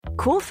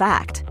Cool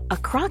fact, a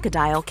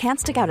crocodile can't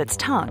stick out its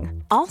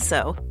tongue.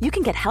 Also, you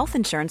can get health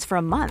insurance for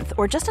a month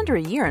or just under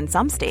a year in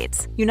some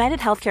states. United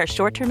Healthcare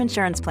short-term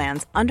insurance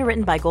plans,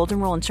 underwritten by Golden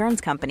Rule Insurance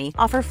Company,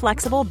 offer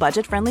flexible,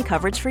 budget-friendly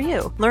coverage for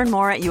you. Learn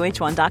more at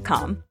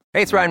uh1.com.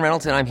 Hey, it's Ryan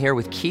Reynolds, and I'm here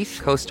with Keith,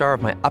 co-star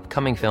of my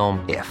upcoming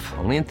film, If,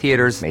 only in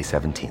theaters May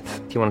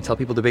 17th. Do you want to tell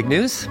people the big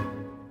news?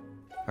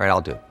 All right,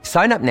 I'll do it.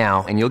 Sign up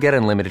now and you'll get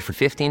unlimited for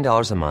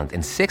 $15 a month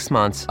and 6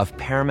 months of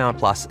Paramount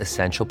Plus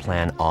Essential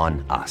Plan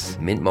on us.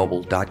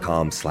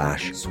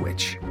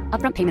 MintMobile.com/switch.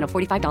 Upfront payment of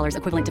 $45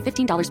 equivalent to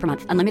 $15 per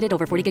month. Unlimited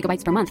over 40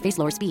 gigabytes per month. Face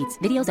lower speeds.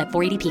 Videos at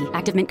 480p.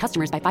 Active Mint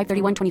customers by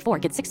 531.24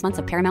 get 6 months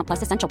of Paramount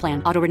Plus Essential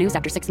Plan. Auto renews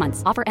after 6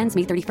 months. Offer ends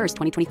May 31st,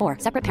 2024.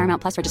 Separate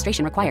Paramount Plus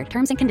registration required.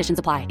 Terms and conditions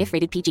apply if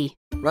rated PG.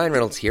 Ryan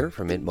Reynolds here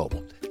from Mint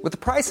Mobile. With the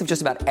price of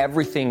just about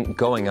everything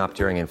going up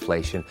during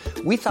inflation,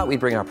 we thought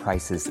we'd bring our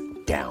prices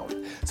down.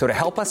 So to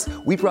help us,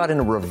 we brought in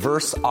a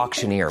reverse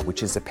auctioneer,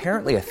 which is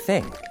apparently a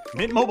thing.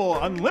 Mint Mobile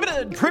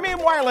Unlimited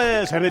Premium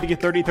Wireless. How to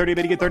get 30, 30,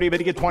 how to get 30, how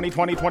to get 20,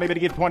 20, 20, how to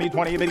get 20,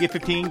 20, how to get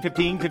 15,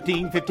 15,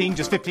 15, 15,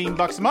 just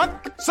 $15 a month?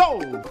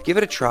 Sold! Give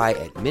it a try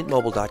at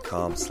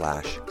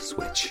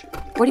mintmobile.com/switch.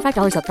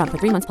 $45 upfront for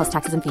 3 months plus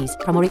taxes and fees.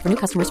 Promo rate for new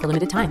customers for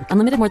limited time.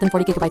 Unlimited more than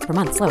 40 gigabytes per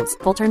month. Slows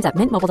full terms at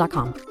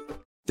mintmobile.com.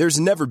 There's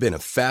never been a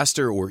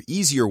faster or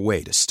easier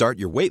way to start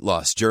your weight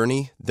loss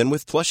journey than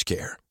with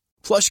PlushCare.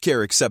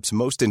 PlushCare accepts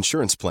most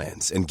insurance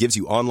plans and gives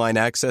you online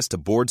access to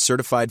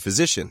board-certified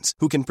physicians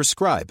who can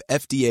prescribe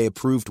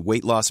FDA-approved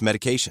weight loss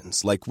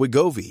medications like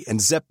Wegovy and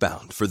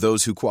Zepbound for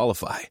those who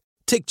qualify.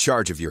 Take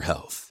charge of your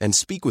health and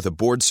speak with a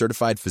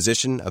board-certified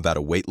physician about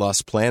a weight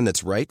loss plan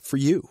that's right for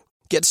you.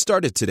 Get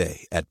started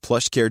today at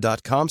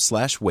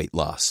plushcare.com/weight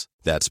loss.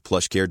 That's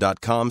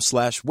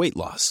plushcare.com/weight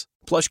loss.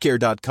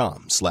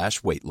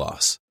 plushcare.com/weight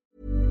loss.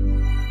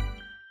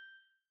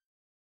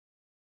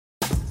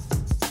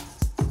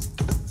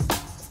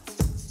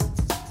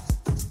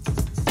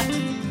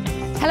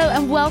 Hello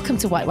and welcome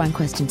to White Wine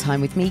Question Time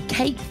with me,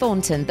 Kate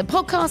Thornton, the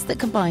podcast that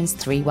combines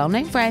 3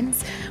 well-known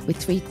friends with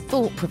 3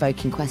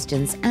 thought-provoking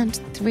questions and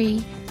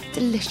 3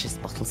 delicious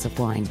bottles of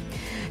wine.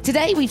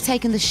 Today we've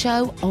taken the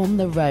show on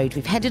the road.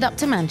 We've headed up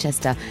to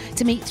Manchester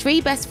to meet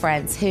 3 best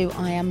friends who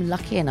I am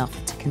lucky enough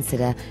to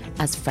consider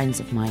as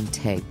friends of mine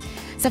too.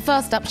 So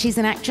first up, she's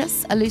an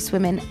actress, a loose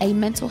woman, a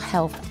mental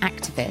health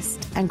activist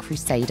and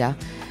crusader,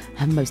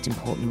 her most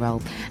important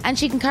role. And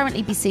she can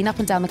currently be seen up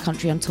and down the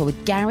country on tour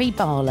with Gary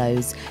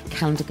Barlow's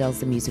Calendar Girls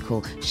the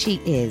Musical. She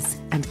is,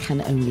 and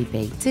can only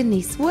be,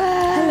 Denise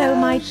Welch. Hello,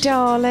 my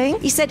darling.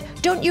 He said,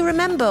 don't you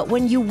remember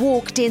when you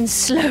walked in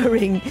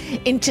slurring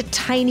into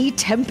Tiny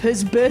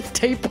Temper's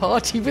birthday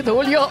party with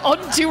all your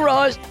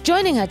entourage?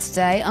 Joining her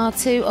today are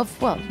 2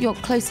 of, well, your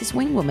closest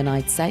wingwomen,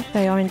 I'd say.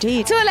 They are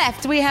indeed. To her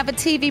left, we have a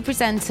TV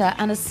presenter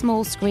and a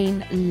small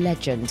screen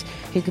legend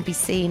who can be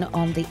seen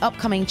on the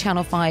upcoming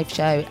Channel 5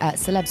 show,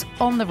 Celebs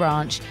on the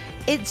Ranch.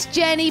 It's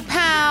Jenny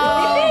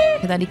Powell.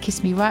 And then he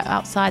kissed me right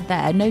outside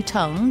there, no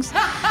tongues.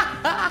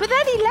 But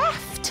then he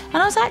left.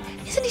 And I was like,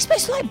 isn't he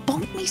supposed to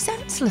bonk me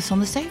senseless on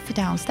the sofa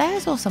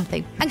downstairs or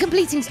something? And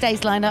completing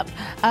today's lineup,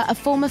 a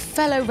former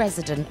fellow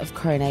resident of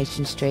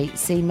Coronation Street,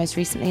 seen most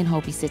recently in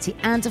Holby City,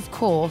 and of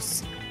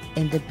course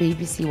in the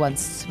BBC One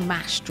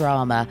smash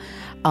drama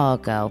Our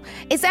Girl.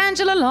 It's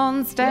Angela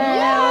Lonsdale.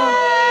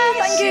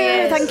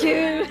 Yeah, thank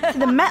you.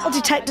 The metal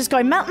detector's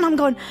going melt, and I'm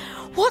going,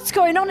 what's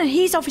going on? And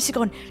he's obviously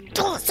going,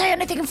 don't say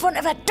anything in front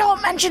of her, don't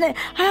mention it.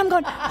 And I'm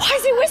going, why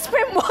is he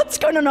whispering? What's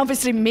going on?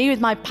 Obviously me with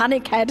my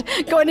panic head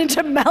going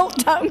into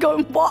meltdown,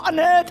 going, what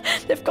on earth?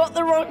 They've got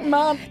the wrong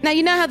man. Now,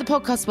 you know how the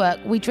podcasts work.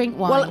 We drink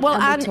wine.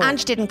 Well, and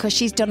Ange didn't, because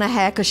she's done her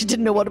hair because she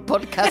didn't know what a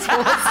podcast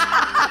was.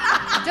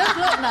 It does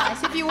look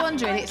nice if you're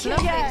wondering. It's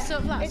lovely. Yeah, It's sort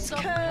of like it's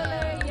soft curly,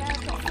 curl. yeah,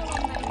 it's got full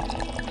on makeup.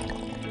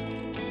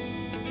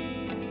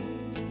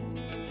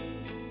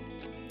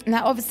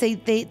 Now, obviously,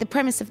 the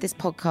premise of this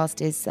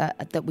podcast is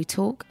that we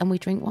talk and we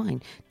drink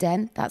wine.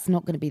 Den, that's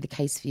not going to be the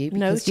case for you.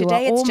 No, Because you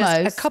today are it's just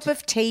almost a cup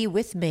of tea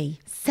with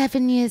me.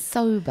 7 years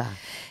sober.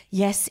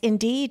 Yes,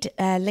 indeed.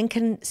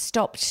 Lincoln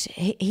stopped.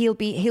 He'll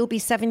be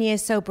 7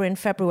 years sober in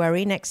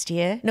February next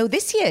year. No,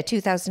 this year,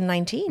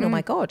 2019. Oh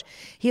my God,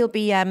 he'll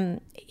be 7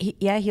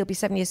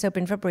 years sober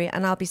in February,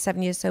 and I'll be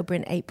 7 years sober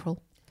in April.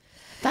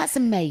 That's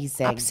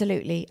amazing.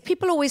 Absolutely.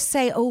 People always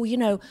say, oh,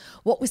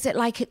 what was it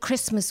like at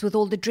Christmas with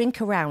all the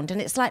drink around? And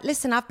it's like,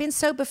 listen, I've been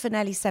sober for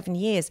nearly 7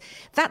 years.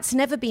 That's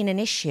never been an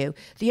issue.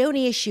 The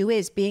only issue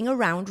is being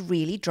around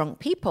really drunk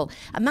people.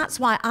 And that's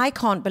why I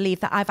can't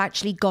believe that I've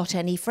actually got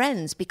any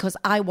friends, because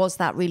I was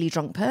that really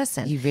drunk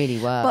person. You really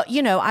were. But,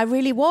 I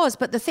really was.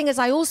 But the thing is,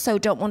 I also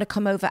don't want to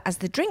come over as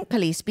the drink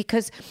police,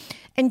 because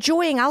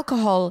enjoying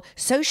alcohol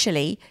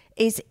socially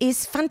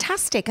is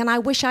fantastic, and I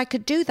wish I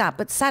could do that,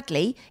 but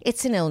sadly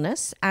it's an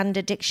illness and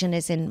addiction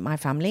is in my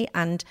family,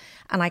 and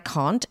I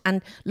can't.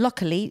 And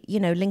luckily,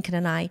 Lincoln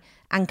and I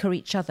anchor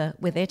each other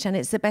with it. And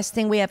it's the best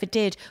thing we ever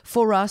did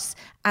for us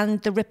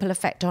and the ripple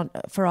effect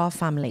for our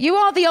family. You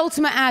are the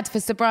ultimate ad for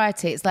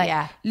sobriety. It's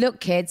like, look,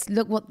 kids,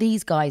 look what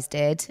these guys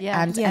did,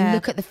 and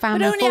look at the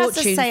family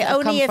fortunes that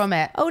have come from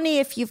it. Only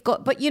if you've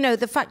got, but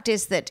the fact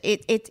is that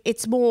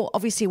it's more,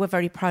 obviously we're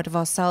very proud of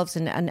ourselves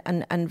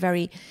and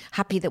very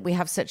happy that we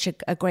have such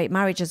a great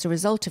marriage as a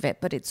result of it.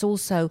 But it's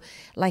also,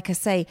 like I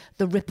say,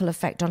 the ripple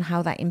effect on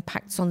how that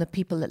impacts on the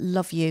people that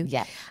love you,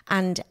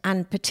 and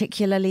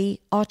particularly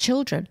our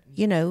children.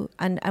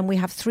 And we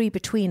have 3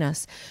 between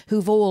us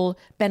who've all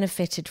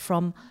benefited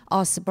from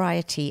our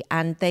sobriety,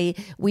 and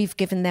we've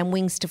given them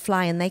wings to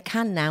fly, and they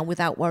can now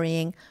without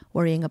worrying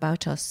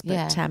about us.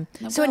 But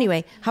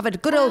anyway, have a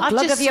good old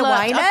glug of your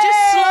wine. I've just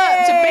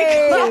slurped a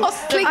big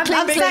glass. Clink,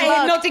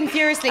 nodding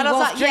furiously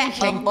whilst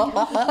drinking.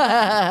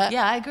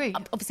 Yeah, I agree.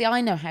 Obviously,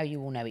 I know how you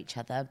all know each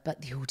other,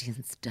 but the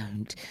audience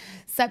don't.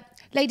 So,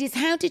 ladies,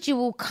 how did you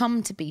all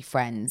come to be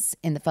friends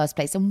in the first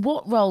place, and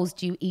what roles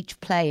do you each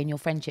play in your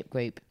friendship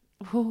group?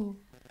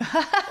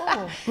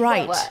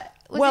 Right.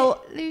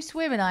 Well, Loose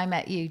Women, I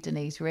met you,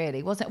 Denise,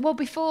 really, wasn't it? Well,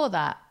 before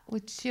that,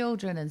 with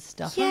children and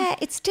stuff. Yeah,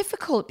 it's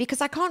difficult because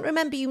I can't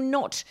remember you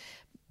not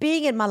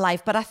being in my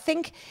life, but I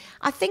think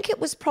it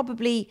was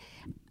probably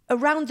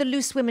around the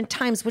Loose Women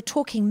times. We're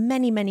talking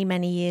many, many,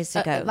 many years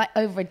ago. Like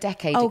over a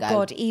decade ago. Oh,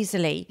 God,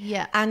 easily.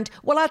 Yeah. And,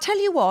 well, I'll tell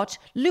you what,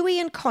 Louis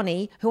and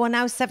Connie, who are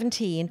now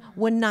 17,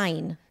 were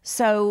 9.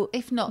 So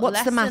if not what's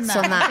less the maths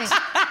than on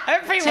that?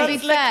 Everyone's looking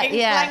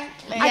blankly. I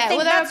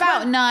think well, they're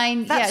about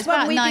 9. That's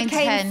when we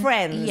became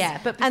friends. Yeah,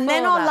 but and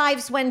then our that,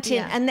 lives went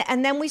in,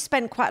 and then we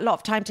spent quite a lot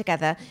of time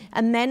together,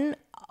 and then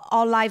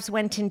our lives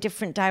went in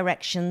different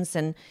directions,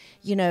 and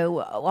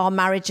our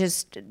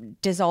marriages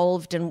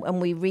dissolved,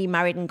 and we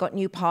remarried and got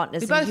new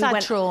partners. We both had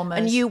traumas.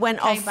 And you went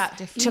off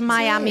to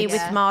Miami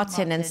with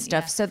Martin and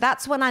stuff. Yeah. So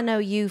that's when I know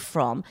you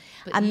from.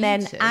 But and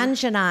then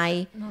Ange and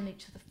I known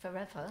each other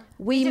forever.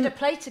 We did a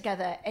play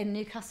together in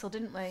Newcastle,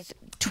 didn't we?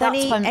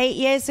 28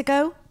 years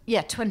ago.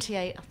 Yeah,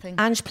 28, I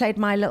think. Ange played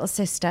my little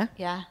sister.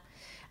 Yeah,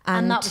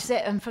 and that was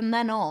it. And from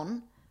then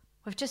on,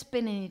 we've just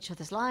been in each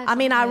other's lives. I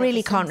mean, I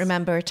really can't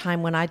remember a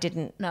time when I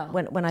didn't. No.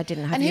 When I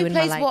didn't have you in my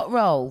life. And who plays what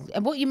role?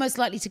 And what are you most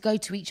likely to go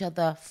to each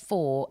other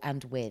for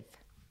and with?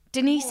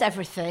 Denise,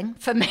 everything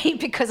for me,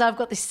 because I've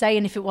got this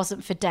saying, if it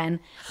wasn't for Den,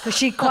 because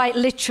she quite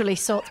literally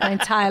sorts my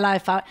entire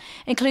life out,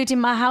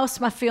 including my house,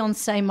 my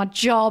fiance, my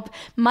job,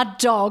 my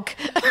dog.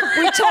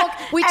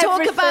 We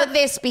talk about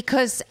this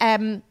because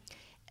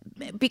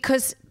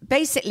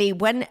basically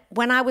when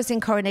I was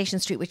in Coronation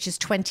Street, which is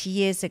 20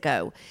 years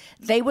ago,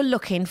 they were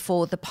looking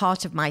for the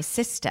part of my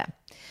sister.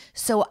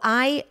 So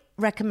I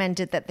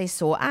recommended that they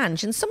saw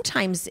Ange, and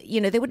sometimes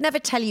they would never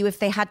tell you if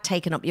they had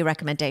taken up your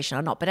recommendation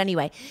or not, but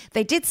anyway,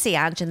 they did see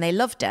Ange and they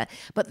loved her,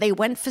 but they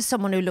went for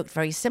someone who looked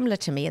very similar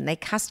to me, and they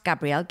cast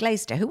Gabrielle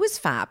Glaister, who was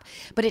fab,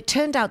 but it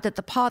turned out that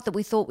the part that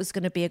we thought was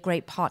going to be a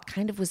great part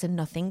kind of was a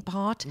nothing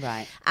part,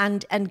 right?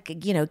 And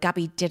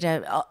Gabby did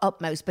her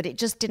utmost, but it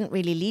just didn't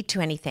really lead to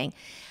anything.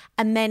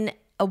 And then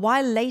a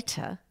while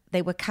later,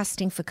 they were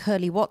casting for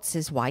Curly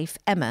Watts' wife,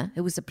 Emma,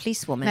 who was a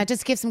policewoman. Now,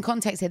 just to give some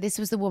context here, this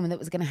was the woman that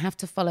was going to have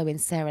to follow in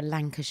Sarah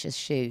Lancashire's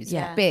shoes.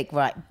 Yeah. Big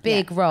role.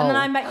 And then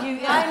I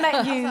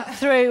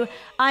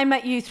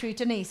met you through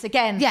Denise.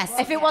 Again, yes.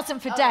 If it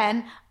wasn't for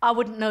Den, I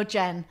wouldn't know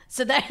Jen.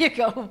 So there you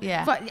go.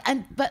 Yeah.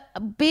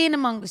 But being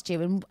amongst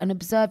you and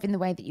observing the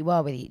way that you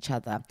are with each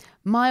other,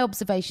 my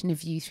observation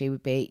of you 3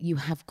 would be you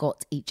have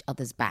got each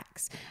other's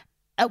backs.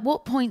 At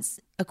what points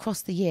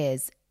across the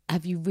years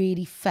have you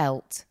really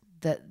felt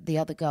that the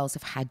other girls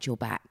have had your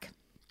back?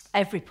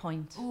 Every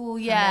point. Oh,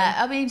 yeah.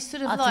 I mean,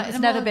 sort of like... There's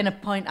never been a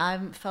point I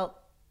haven't felt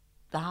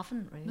they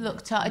haven't really.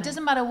 Looked at. It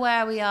doesn't matter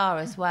where we are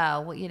as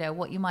well, what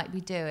you might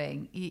be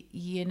doing.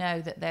 You know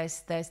that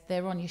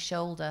they're on your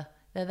shoulder.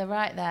 They're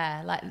right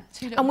there, like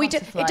two little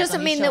butterflies. It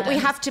doesn't mean that we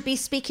have to be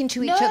speaking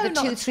to each other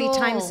 2-3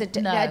 times a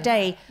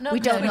day. No, we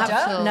don't have to.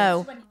 don't.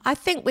 No. I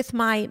think with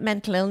my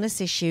mental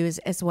illness issues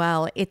as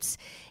well, it's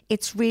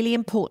really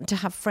important to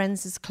have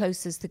friends as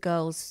close as the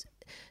girls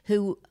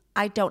who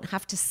I don't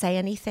have to say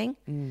anything.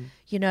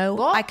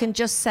 What? I can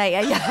just say,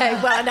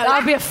 well, no,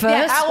 that'd be a first.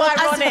 Yeah,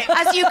 how ironic.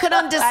 As you can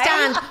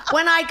understand,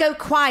 when I go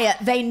quiet,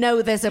 they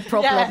know there's a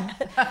problem.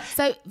 Yeah.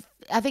 So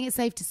I think it's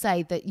safe to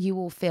say that you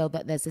all feel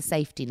that there's a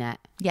safety net.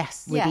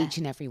 Yes. With each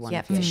and every one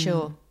of you. Yeah, for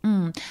sure.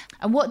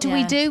 And what do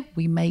we do?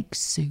 We make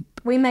soup.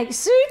 We make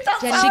soup.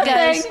 That's Jenny our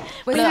goes, thing.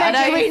 "Well, We I make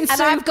know- green And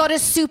soup. I've got a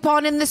soup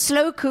on in the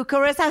slow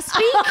cooker as I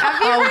speak.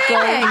 Have you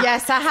really?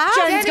 Yes, I have.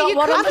 Jen's got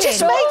one on I've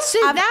just made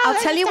soup now. I'll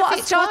Let's tell you what have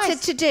I've it started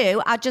twice. to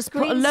do. I just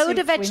put a Green load soup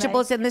of we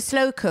vegetables make. in the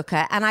slow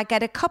cooker, and I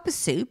get a cup of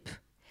soup,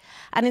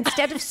 and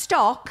instead of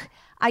stock,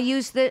 I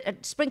use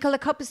sprinkle a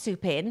cup of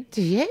soup in.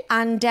 Do you?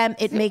 And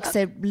it makes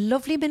a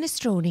lovely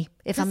minestrone.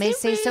 If I Does may it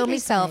say so really,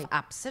 myself, Kate?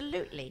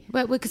 absolutely.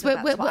 Because So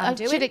that's what I'm I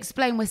should doing.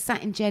 explain, we're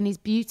sat in Jenny's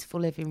beautiful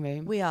living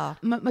room. We are.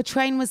 My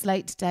train was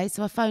late today,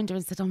 so I phoned her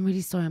and said, I'm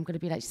really sorry, I'm going to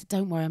be late. She said,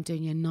 don't worry, I'm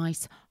doing you a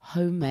nice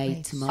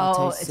homemade tomato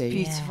Oh, it's soup.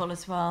 beautiful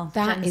as well.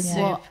 That Jen's is soup.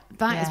 what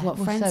Well,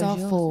 friends so's are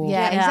yours. for.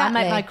 Yeah, I exactly.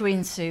 make my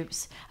green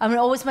soups. I mean, it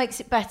always makes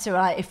it better,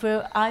 right? If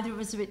we're either of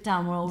us a bit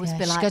down, we'll always Yeah,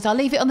 be she like... goes, "I'll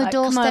leave it on the "Right,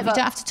 come doorstep, you over."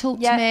 don't have to talk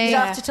to Yeah, me. you don't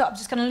Yeah. have to talk. I'm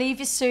just going to leave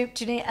your soup,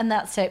 Ginny, and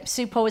that's it.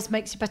 Soup always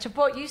makes it better. I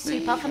brought you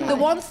soup, haven't I? The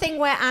one thing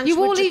where Ange You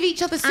all would leave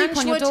each other's soup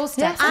on your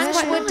doorstep. Yeah, Ange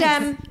that's would,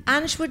 nice.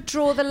 Ange would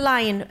draw the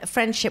line,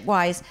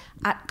 friendship-wise,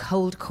 at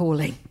cold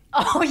calling.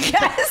 Oh,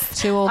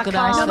 yes. Too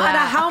organised. No matter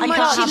how I much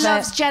can't she have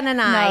loves it. Jen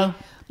and I, No.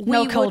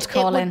 No cold it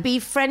calling. would be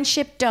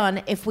friendship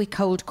done if we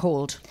cold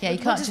called. Yeah, you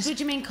What can't does- just... what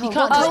do you mean You cold?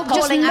 can't Oh, just Cold call-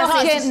 calling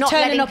not as in, in not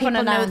turning letting up people know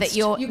unannounced. that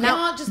you're... You now-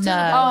 can't just No. do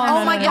it.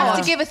 Oh my You have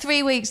God. to give her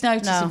 3 weeks'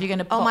 notice No. if you're going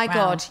to Oh pop my round.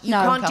 God, you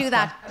No. can't do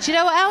that. Do you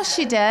know what else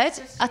she did?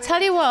 I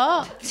tell you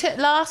what.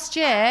 Last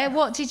year,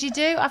 what did you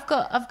do?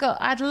 I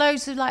had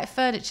loads of like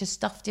furniture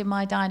stuffed in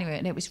my dining room,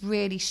 and it was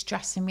really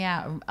stressing me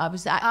out. It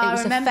was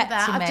remember affecting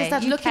that. me. I've just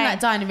had a You look in that came-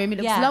 dining room. It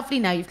looks Yeah. lovely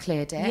now you've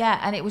cleared it. Yeah,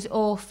 and it was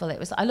awful. It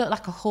was. I looked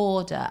like a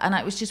hoarder, and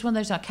it was just one of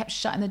those. I kept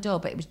shutting the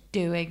door, but it was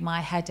doing my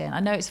head in. I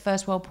know it's a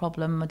first world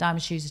problem. My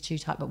diamond shoes are too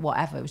tight, but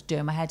whatever. It was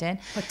doing my head in.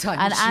 My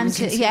diamond and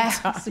shoes are too yeah,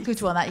 tight. it's a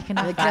good one that you can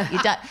have back.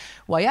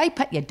 Why I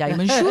put your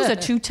diamond shoes are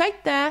too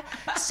tight there.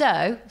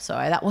 So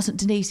sorry, that wasn't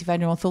Denise. If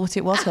anyone thought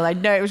it was, because I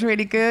know it was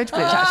really good, but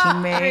it's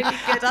actually me. Really good.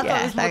 I thought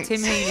it was more thanks.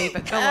 Tim Healy,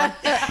 but go on.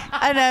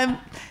 And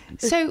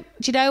so do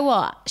you know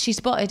what? She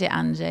spotted it,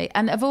 Angie,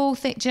 and of all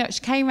things, you know, she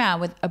came around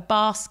with a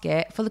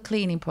basket full of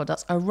cleaning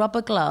products, a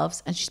rubber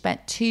gloves, and she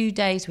spent 2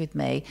 days with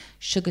me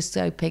sugar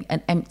soaping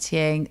and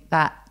emptying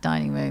that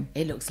dining room.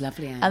 It looks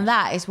lovely, Anne. And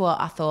that is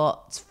what I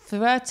thought, for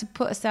her to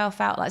put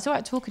herself out, like, it's all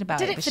right talking about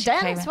Did it, it but for she Dan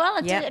came as around- well? I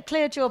Yeah. did it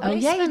cleared your Oh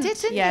basement. yeah, you did,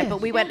 didn't Yeah, you?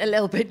 but we went a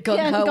little bit gung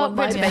and ho got on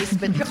my rid of-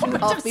 basement. got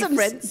rid Half of my some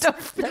friends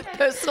stuff.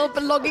 personal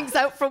belongings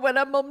out from when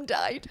her mum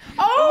died.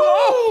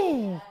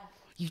 Oh!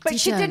 You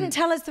But she didn't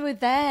tell us they were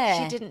there.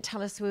 She didn't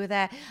tell us we were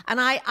there. And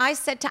I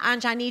said to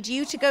Ange, I need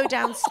you to go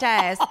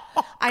downstairs.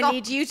 I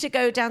need you to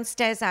go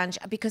downstairs, Ange,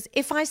 because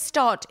if I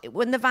start,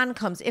 when the van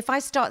comes, if I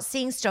start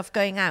seeing stuff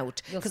going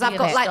out, because I've feel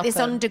got it. like this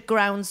Stop 'em.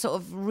 underground sort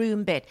of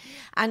room bit,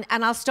 and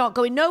I'll start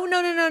going,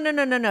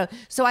 no.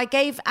 So I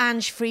gave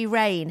Ange free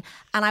rein,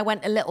 and I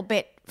went a little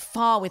bit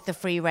far with the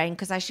free rein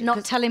because I should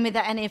Not telling me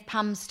that any of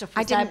Pam's stuff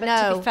was I didn't there,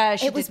 but to know. be fair,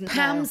 she It was didn't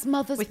Pam's know.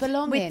 mother's We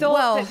belonging. thought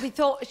Well, that, we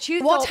thought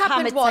she what thought Pam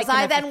happened had was taken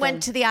I then everything.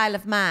 went to the Isle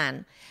of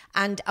Man.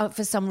 And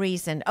for some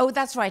reason,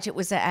 that's right, it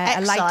was a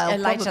Exile,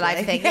 lighter life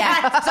probably. thing.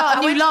 Yeah, so Start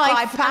a new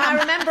life, And I Pam.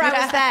 remember I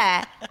was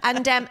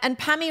there, and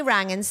Pammy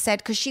rang and said,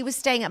 because she was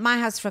staying at my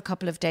house for a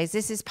couple of days.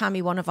 This is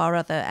Pammy, one of our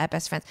other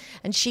best friends,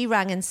 and she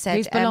rang and said,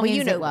 Whose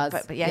belongings it was.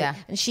 but Yeah.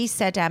 and she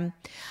said,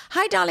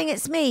 "Hi, darling,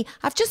 it's me.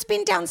 I've just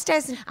been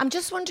downstairs, and I'm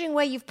just wondering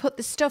where you've put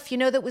the stuff. You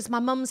know, that was my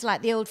mum's,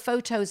 like the old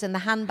photos and the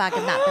handbag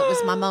and that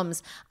was my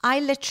mum's. I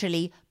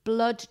literally."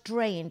 Blood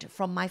drained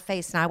from my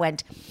face, and I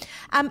went,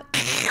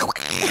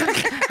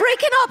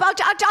 breaking up. I'll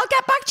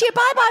get back to you.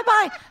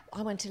 Bye.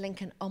 I went to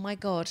Lincoln. Oh my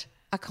God,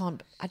 I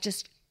can't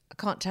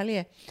tell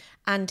you.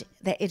 And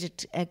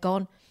it had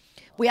gone.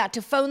 We had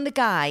to phone the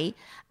guy,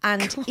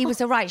 and he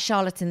was a right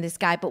charlatan, this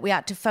guy, but we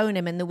had to phone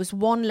him, and there was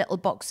one little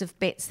box of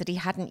bits that he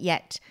hadn't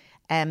yet.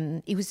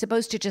 He was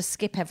supposed to just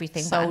skip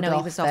everything, but I Sold know he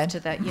off was then. off to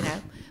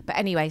the, But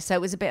anyway, so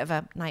it was a bit of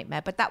a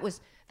nightmare. But that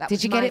was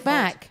Did you get my it fault.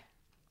 back?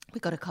 We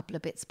got a couple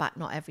of bits back,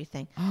 not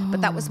everything. But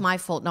that was my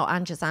fault, not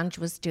Ange's. Ange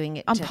was doing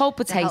it. I'm to help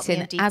me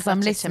palpitating and as I'm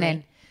declutter to me.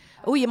 listening.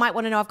 Oh, you might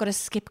want to know I've got a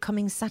skip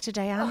coming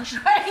Saturday, Ange.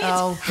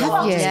 Oh,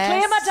 Have you? Yes.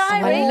 Clear my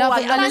diary. I love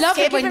it. I love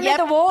it when giving me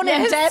the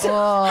warning, Deb.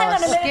 Oh, Hang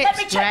on a minute, let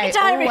me skip's check great.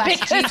 my diary. Oh, I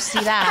because- do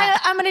see that. Hang on,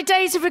 how many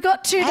days have we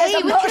got? 2 days. Hey,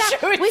 I'm we not could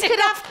sure.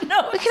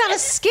 have a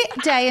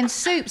skip day and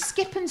soup.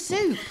 Skip and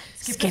soup.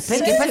 Skip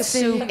and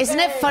soup. Isn't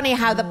it funny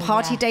how the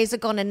party days are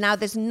gone, and now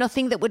there's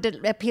nothing that would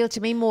appeal to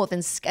me more than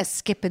a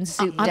skip and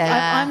soup day.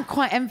 I'm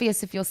quite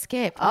envious of your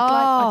skip.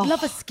 I'd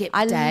love a skip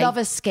I day. love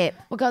a skip.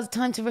 Well, guys,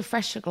 time to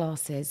refresh your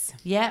glasses.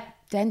 Yeah.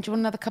 Den, do you want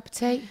another cup of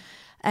tea?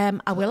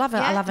 I will have it.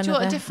 Yeah, I'll have do you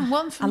another. want a different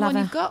one from I'll one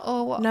have you've got,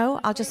 or what? No,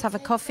 I'll just have a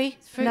coffee.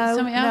 Fruit, no,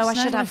 something no, else? I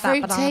should No? have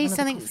Fruit that. But I'll have tea, another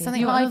something coffee.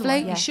 You want another lively.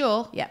 one? Yeah. You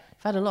sure? Yeah.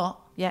 I've had a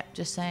lot. Yeah.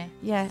 Just saying.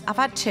 Yeah, I've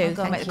had 2. I'll go and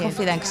Thank make the you.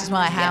 coffee then, because it's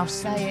my house.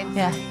 say it.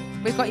 Yeah.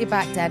 We've got your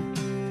back, Den.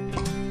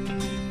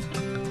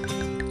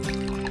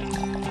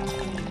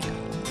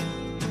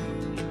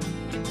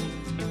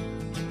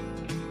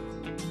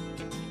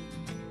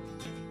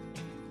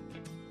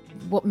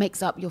 What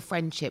makes up your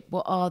friendship?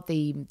 What are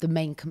the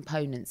main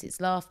components? It's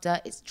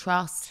laughter, it's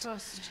trust,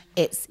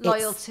 it's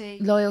Loyalty.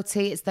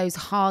 loyalty. It's those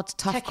hard,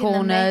 tough Taking the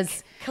corners.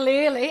 mick,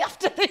 clearly,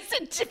 after this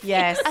interview.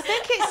 Yes. I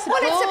think it's Well,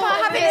 it's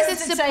about having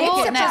It's a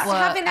support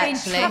network,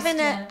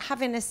 actually.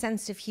 having a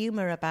sense of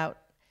humour about.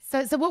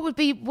 So what would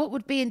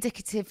be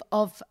indicative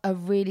of a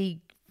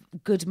really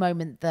good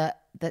moment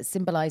that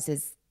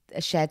symbolises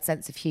a shared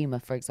sense of humour,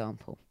 for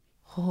example?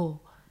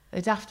 Oh,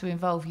 It'd have to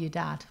involve your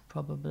dad,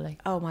 probably.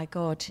 Oh my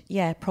God,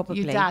 yeah,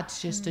 probably. Your dad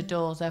just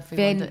adores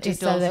everyone. Vin, just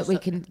so that we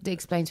can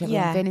explain to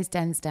everyone, Vin is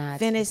Den's dad.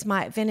 Vin is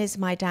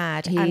my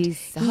dad.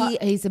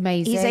 He's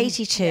amazing. He's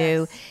 82.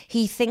 Yes.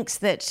 He thinks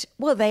that,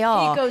 well, they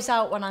are. He goes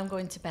out when I'm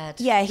going to bed.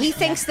 Yeah, he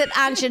thinks that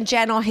Ange and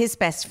Jen are his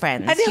best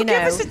friends. And he'll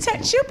give us a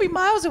text. She'll be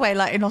miles away,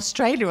 like in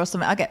Australia or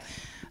something. I get...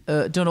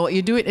 don't know what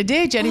you're doing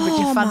today, Jenny, but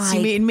you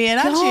fancy meeting me and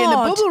Angie in the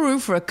bubble room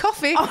for a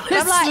coffee. Honestly.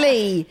 I'm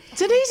like,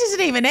 Denise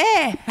isn't even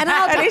here. And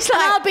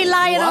I'll be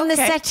lying on the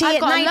settee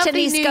at night and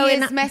he's going... New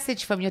Year's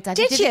message from your dad.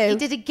 Did you? He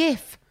did a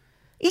GIF.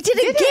 He did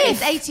a GIF.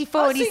 He's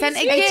 84 and he sent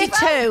a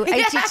GIF.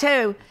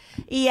 82.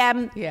 He,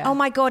 oh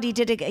my God, he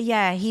did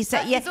he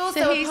said, He's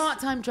also a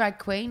part-time drag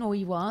queen, or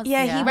he was.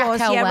 Yeah, he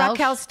was.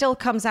 Raquel still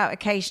comes out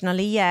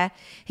occasionally, yeah.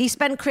 He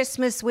spent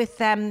Christmas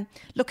with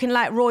looking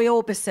like Roy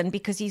Orbison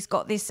because he's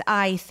got this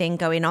eye thing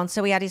going on.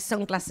 So he had his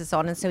sunglasses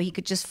on and so he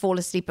could just fall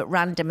asleep at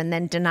random and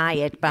then deny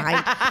it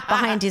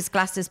behind his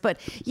glasses. But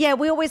yeah,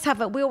 we always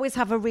have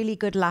a really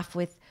good laugh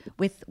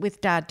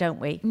with Dad, don't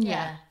we?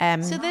 Yeah.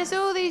 So there's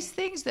all these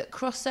things that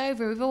cross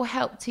over. We've all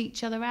helped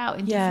each other out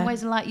in different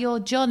ways. And like your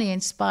Johnny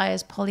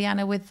inspires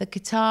Pollyanna with the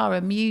guitar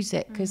and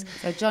music.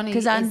 So Johnny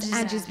is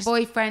Angie's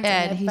boyfriend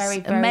and he's very,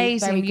 an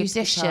amazing very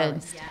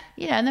musician.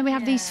 You know, and then we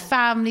have these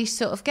family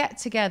sort of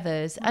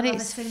get-togethers, and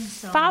it's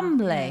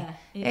family.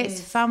 Yeah,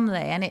 it's family,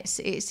 and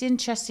it's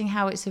interesting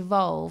how it's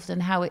evolved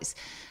and how it's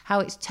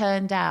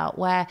turned out.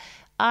 Where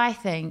I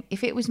think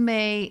if it was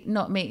me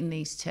not meeting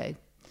these two,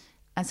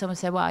 and someone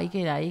said, well,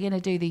 you're going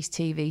to do these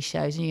TV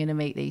shows and you're going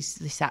to meet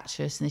this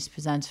actress and this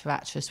presenter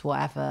actress,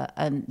 whatever,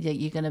 and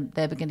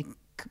they're going to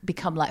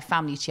become like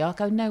family to you. I'll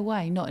go, no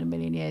way, not in a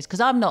million years, because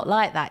I'm not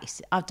like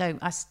that. I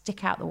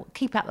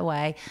keep out the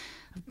way.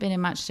 I've been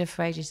in Manchester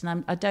for ages,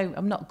 and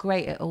I'm not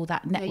great at all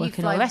that networking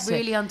and all the rest of it.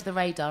 Really under the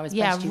radar as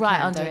best you right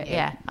can, under it.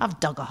 Yeah, I've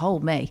dug a hole,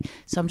 me.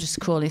 So I'm just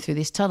crawling through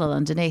this tunnel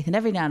underneath, and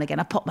every now and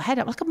again I pop my head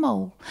up like a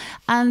mole.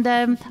 And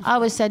I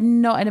always said,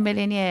 not in a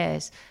million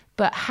years.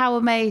 But how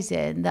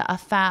amazing that I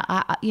found,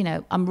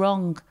 I'm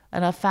wrong,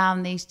 and I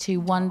found these two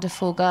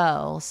wonderful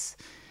girls.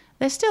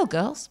 They're still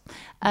girls,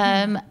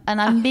 and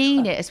I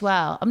mean it as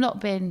well. I'm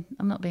not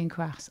being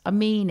crass. I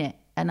mean it.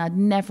 And I'd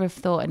never have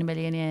thought in a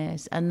million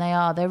years. And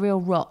they're real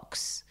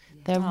rocks.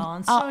 They're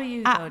and so are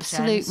you,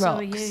 absolute Jen.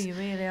 rocks. So are you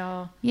really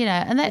are. You know,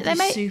 and they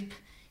make soup.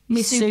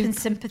 Miss Soup and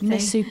sympathy.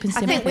 Miss Soup and I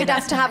sympathy. think we'd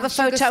have to have a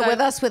photo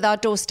with us with our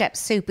doorstep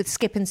soup with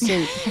Skip and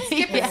Soup.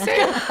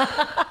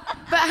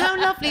 But how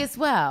lovely as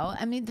well.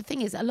 I mean, the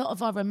thing is, a lot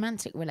of our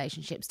romantic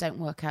relationships don't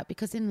work out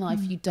because in life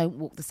you don't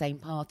walk the same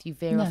path. You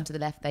veer off to the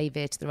left, they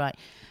veer to the right.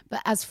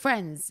 But as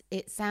friends,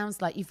 it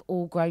sounds like you've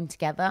all grown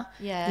together.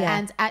 Yeah.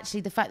 And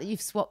actually, the fact that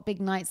you've swapped big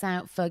nights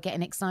out for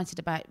getting excited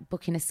about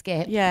booking a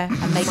skip. Yeah.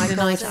 And making a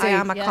nice soup. I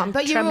am. I can't.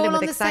 But you're trembling all on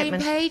with the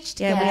excitement. same page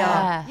together.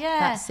 Yeah, we are. Yeah.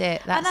 That's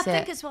it. And I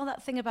think as well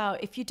that thing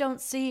about if you don't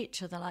see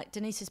each other, like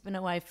Denise has been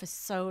away for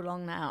so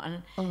long now,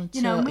 and and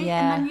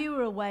then you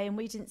were away and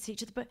we didn't see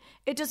each other, but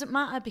it doesn't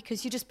matter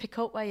because you just pick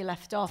up where you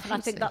left off. And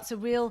I think that's a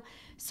real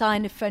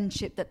sign of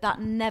friendship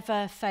that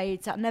never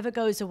fades, that never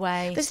goes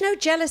away. There's no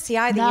jealousy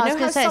either. No, you I know was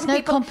gonna say, some it's no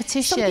people,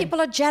 competition. Some people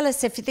are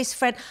jealous if this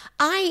friend.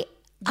 I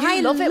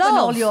love it when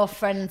all your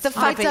friends the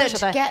fact have each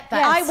that other. Get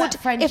that. I would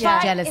friendship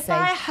jealousy. If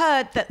I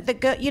heard that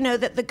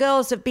that the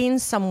girls have been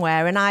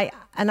somewhere and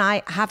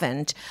I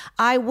haven't,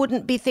 I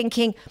wouldn't be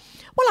thinking,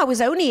 well, I was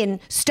only in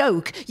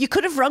Stoke. You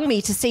could have rung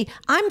me to see.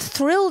 I'm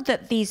thrilled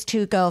that these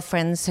two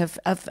girlfriends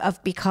have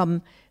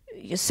become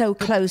so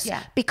close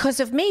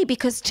because of me,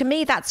 because to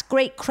me that's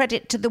great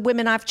credit to the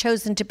women I've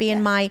chosen to be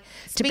in my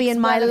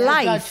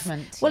life.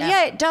 Well,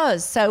 yeah, it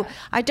does. So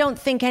I don't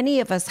think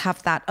any of us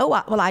have that. Oh,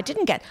 well, I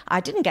didn't get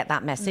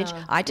that message.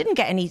 No. I didn't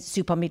get any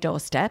soup on my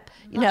doorstep.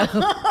 You know,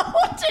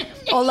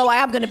 although I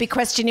am going to be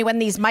questioning when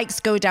these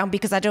mics go down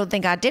because I don't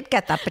think I did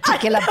get that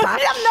particular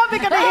batch. I'm never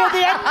going to hear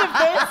the end of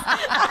this.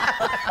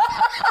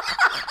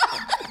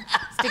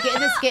 Stick it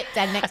in the skip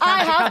then next time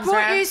I she have comes brought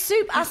around. you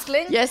soup,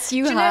 Askling. Yes,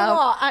 you Do you have. know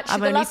what? Actually, I'm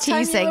the only last time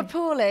teasing. you were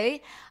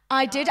poorly,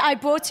 I did. I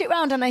brought it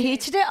round and I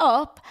heated it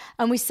up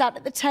and we sat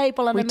at the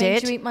table and I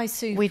made you eat my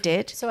soup. We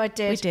did. So I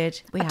did. We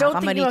did. I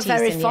don't think you were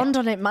very fond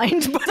on it,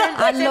 mind. But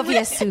I love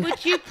your soup.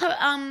 Would you put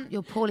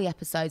your Paulie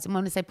episodes, and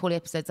when I say Paulie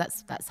episodes,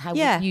 that's how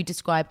you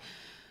describe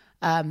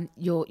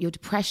your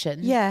depression.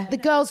 Yeah. The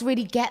girls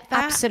really get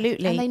that.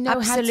 Absolutely. And they know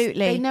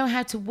Absolutely. they know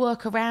how to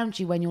work around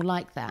you when you're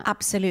like that.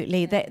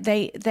 Absolutely.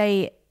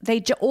 They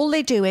all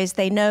they do is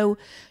they know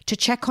to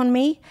check on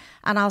me,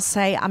 and I'll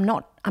say I'm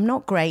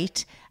not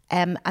great.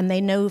 And they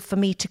know for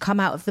me to come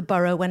out of the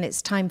burrow when it's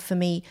time for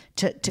me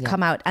to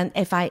come out. And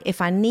if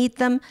I need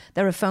them,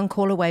 they're a phone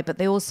call away. But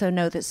they also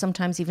know that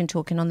sometimes even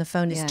talking on the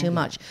phone is too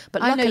much.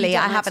 But luckily,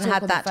 I haven't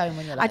had that.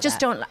 I just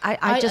don't.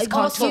 I just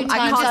can't talk.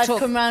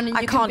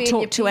 I can't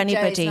talk to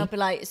anybody. And I'll be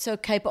like, it's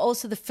okay. But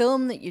also the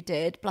film that you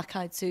did, Black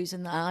Eyed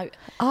Susan, that I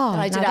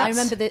did. I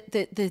remember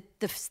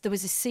there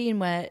was a scene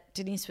where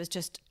Denise was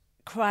just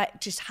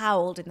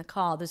howled in the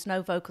car. There's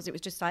no vocals. It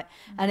was just like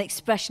an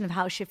expression of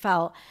how she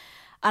felt.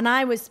 And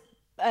I was,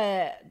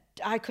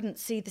 I couldn't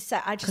see the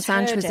set. I just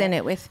heard Ange was in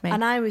it with me.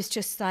 And I was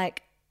just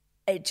like,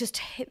 it just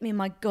hit me in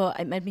my gut.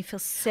 It made me feel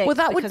sick. Well,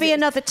 that would be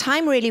another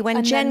time, really,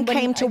 when Jen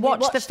came to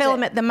watch the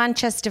film at the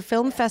Manchester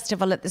Film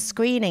Festival at the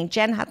screening.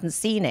 Jen hadn't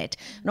seen it.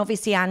 And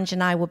obviously, Ange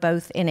and I were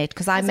both in it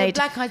because I made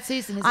Black Eyed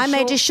Susan is I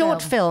made a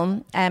short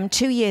film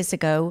 2 years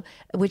ago,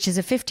 which is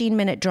a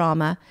 15-minute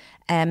drama,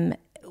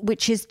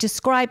 which is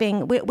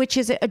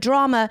a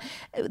drama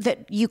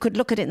that you could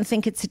look at it and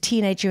think it's a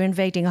teenager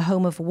invading a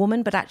home of a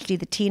woman, but actually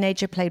the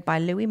teenager played by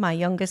Louis, my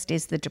youngest,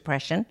 is the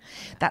depression.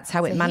 That's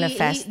how it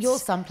manifests. Your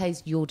son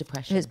plays your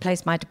depression. It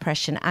plays my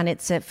depression, and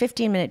it's a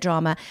 15-minute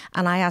drama.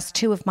 And I asked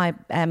two of my,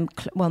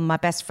 my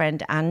best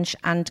friend Ange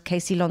and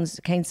Casey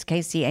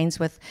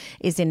Ainsworth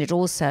is in it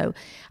also,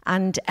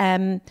 and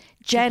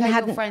Jen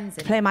hadn't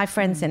play my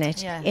friends in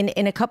it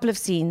in a couple of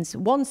scenes.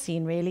 One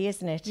scene really,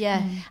 isn't it?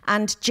 Yeah.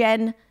 And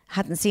Jen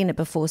hadn't seen it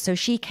before, so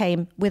she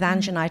came with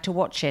Ange and I to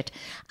watch it,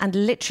 and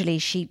literally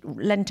she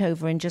leant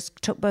over and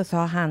just took both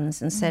our hands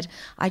and said,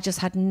 I just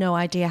had no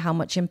idea how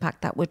much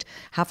impact that would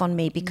have on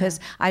me, because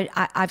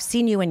I've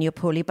seen you when you're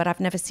poorly, but I've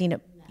never seen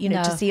it,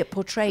 to see it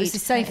portrayed. It's the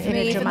same for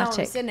me, even though I dramatic.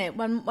 was in it.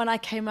 When I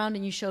came round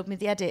and you showed me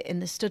the edit in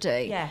the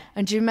study, Yeah.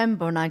 And do you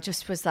remember? And I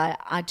just was like,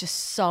 I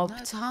just sobbed.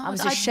 It's hard. I was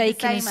I just did the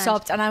shaking and same,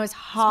 sobbed, and I was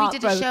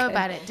heartbroken. We did a show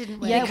about it,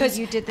 didn't we? Yeah, because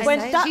you did the when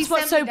same. that's She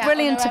what's sent so me that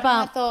brilliant on her about.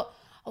 own, and I thought,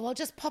 I'll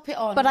just pop it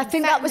on. But I And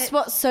think sat that in was it.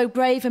 what's so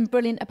brave and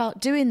brilliant about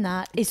doing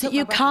that, is that took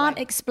you my breath can't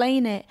away.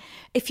 explain it.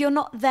 If you're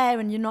not there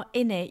and you're not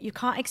in it, you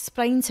can't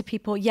explain to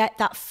people, yet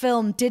that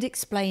film did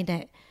explain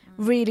it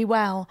really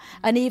well.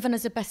 And even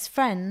as a best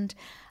friend,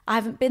 I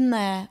haven't been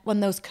there when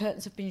those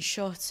curtains have been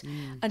shut.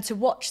 And to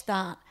watch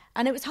that,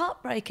 and it was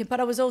heartbreaking,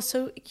 but I was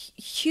also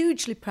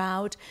hugely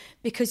proud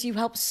because you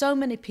helped so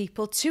many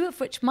people, two of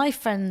which my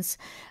friends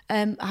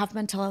have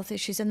mental health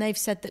issues, and they've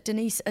said that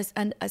Denise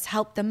has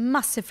helped them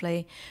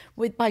massively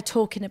by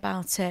talking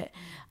about it.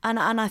 And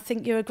I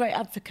think you're a great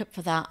advocate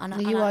for that.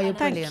 And You are, you're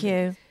Thank brilliant.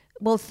 you.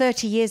 Well,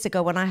 30 years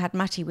ago when I had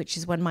Matty, which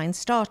is when mine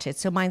started,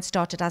 so mine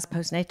started as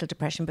postnatal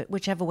depression, but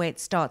whichever way it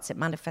starts, it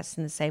manifests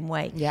in the same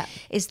way,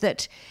 is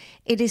that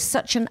it is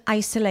such an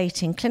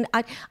isolating...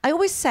 I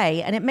always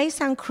say, and it may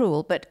sound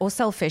cruel or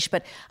selfish,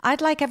 but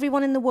I'd like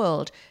everyone in the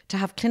world to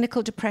have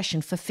clinical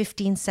depression for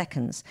 15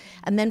 seconds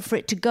and then for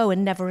it to go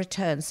and never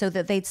return, so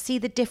that they'd see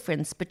the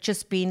difference, but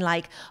just being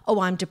like, oh,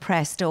 I'm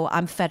depressed, or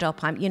I'm fed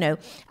up,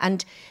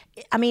 and...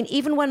 I mean,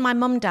 even when my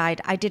mum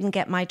died, I didn't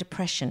get my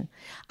depression.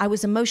 I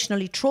was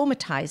emotionally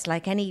traumatized,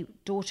 like any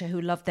daughter who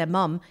loved their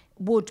mum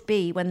would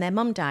be when their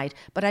mum died,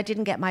 but I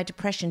didn't get my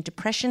depression.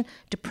 Depression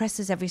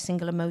depresses every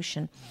single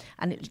emotion,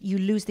 and you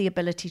lose the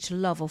ability to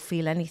love or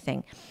feel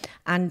anything.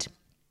 And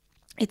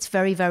it's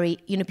very, very,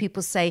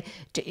 people say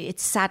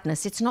it's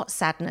sadness. It's not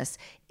sadness.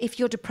 If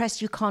you're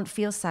depressed, you can't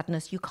feel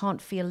sadness. You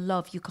can't feel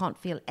love. You can't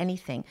feel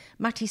anything.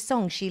 Matty's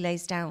song, She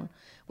Lays Down,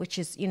 which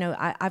is,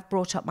 I've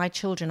brought up my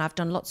children. I've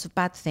done lots of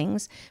bad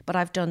things, but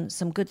I've done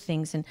some good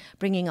things, and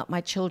bringing up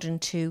my children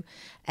to,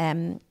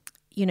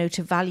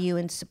 to value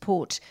and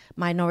support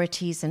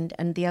minorities and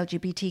the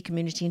LGBT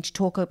community, and to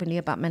talk openly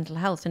about mental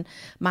health. And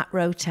Matt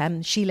wrote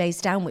She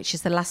Lays Down, which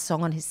is the last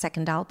song on his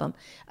second album,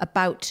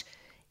 about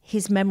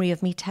his memory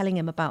of me telling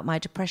him about my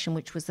depression,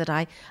 which was that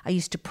I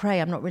used to pray.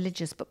 I'm not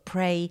religious, but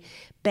pray,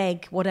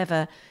 beg,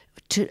 whatever,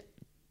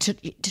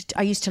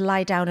 I used to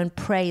lie down and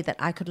pray that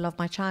I could love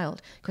my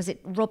child, because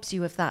it robs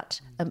you of that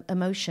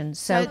emotion.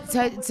 So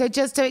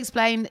just to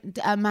explain,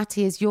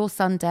 Matty is your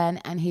son,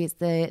 Dan, and he is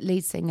the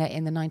lead singer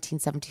in the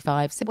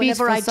 1975. It's a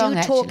whenever I song,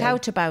 do talk actually.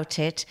 out about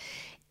it,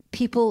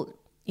 people...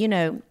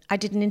 I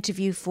did an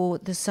interview for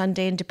the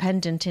Sunday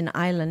Independent in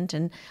Ireland,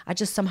 and I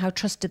just somehow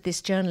trusted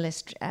this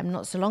journalist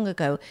not so long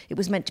ago. It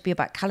was meant to be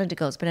about Calendar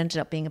Girls, but ended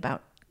up being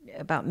about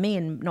me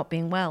and not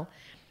being well.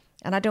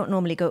 And I don't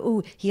normally go,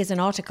 oh, here's an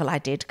article I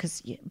did,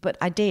 but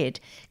I did,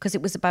 because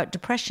it was about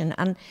depression.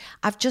 And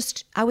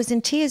I was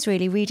in tears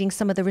really reading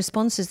some of the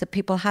responses that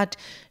people had,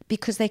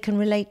 because they can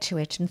relate to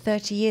it. And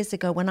 30 years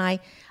ago, when I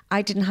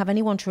didn't have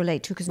anyone to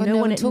relate to, because no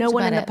one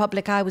in the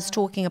public eye was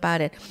talking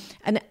about it.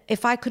 And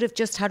if I could have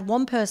just had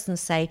one person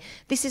say,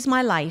 this is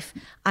my life,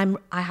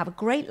 I have a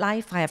great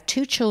life, I have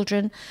 2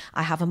 children,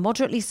 I have a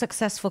moderately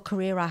successful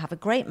career, I have a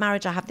great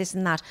marriage, I have this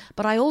and that,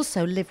 but I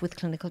also live with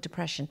clinical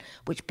depression,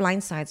 which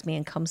blindsides me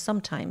and comes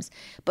sometimes,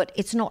 but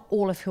it's not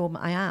all of whom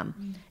I am.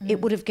 Mm-hmm.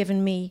 It would have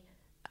given me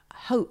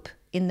hope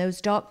in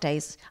those dark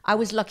days. I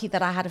was lucky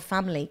that I had a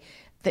family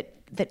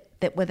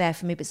that were there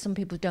for me, but some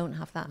people don't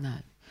have that. No.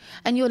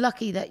 And you're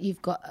lucky that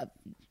you've got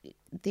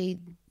the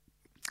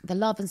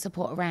love and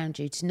support around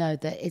you to know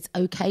that it's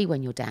okay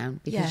when you're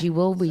down, because you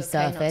will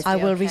resurface. I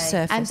will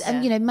resurface.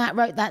 And Matt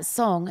wrote that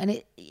song,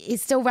 and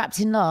it's still wrapped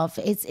in love.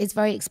 It's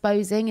very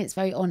exposing, it's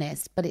very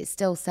honest, but it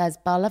still says,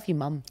 but I love you,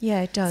 Mum.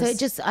 Yeah, it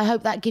does. So I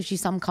hope that gives you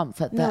some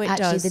comfort that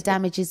actually the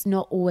damage is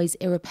not always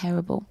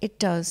irreparable. It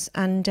does.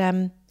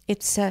 And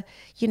it's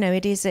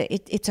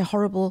it's a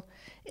horrible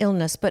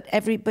illness, but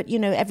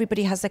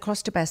everybody has their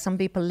cross to bear. Some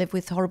people live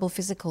with horrible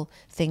physical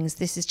things.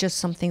 This is just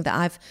something that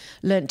I've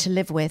learned to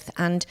live with,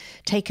 and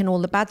taken all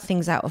the bad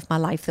things out of my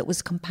life that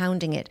was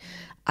compounding it.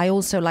 I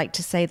also like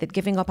to say that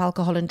giving up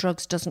alcohol and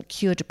drugs doesn't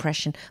cure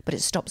depression, but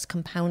it stops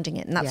compounding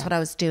it. And that's what I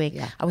was doing.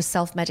 Yeah. I was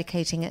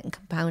self-medicating it and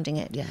compounding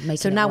it. Yeah,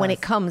 so now when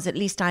it comes, at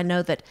least I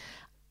know that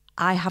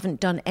I haven't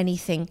done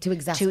anything to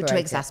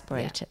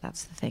exasperate it.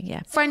 That's the thing,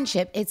 yeah.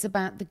 Friendship, it's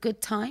about the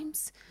good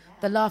times,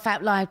 the laugh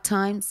out loud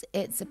times.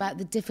 It's about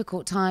the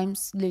difficult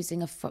times,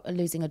 losing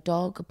a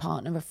dog, a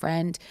partner, a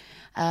friend,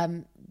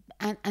 and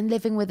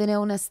living with an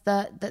illness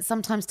that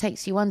sometimes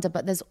takes you under.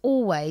 But there's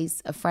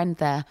always a friend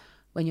there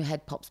when your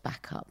head pops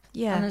back up.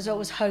 Yeah. And there's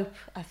always hope,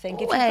 I think.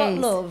 Always. If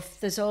you've got love,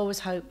 there's always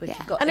hope.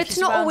 And it's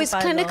not always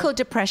clinical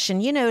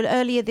depression. You know,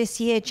 earlier this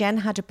year, Jen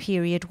had a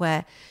period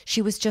where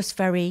she was just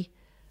very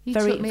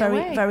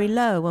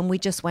low, and we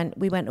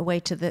went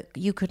away to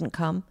you couldn't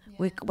come. Yeah.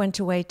 We went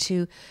away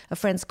to a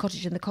friend's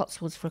cottage in the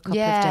Cotswolds for a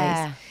couple of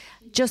days.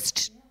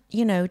 Just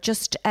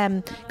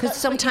because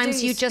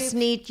sometimes you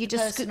need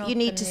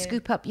to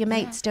scoop up your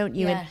mates, don't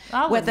you? Yeah. And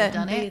I wouldn't have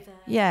done it.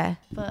 Yeah.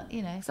 But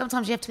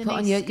sometimes you have to put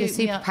on your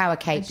superpower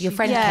cape, your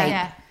friend cape.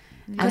 Yeah.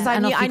 Because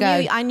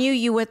I knew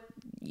you were,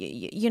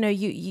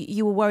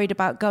 you were worried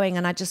about going,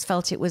 and I just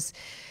felt it was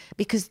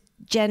because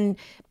Jen.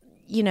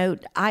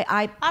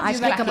 I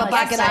pick up a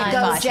bag and I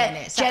go.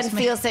 Jen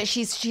feels that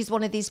she's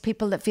one of these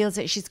people that feels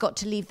that she's got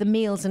to leave the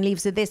meals and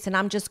leaves with this, and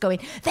I'm just going,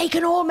 they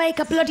can all make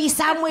a bloody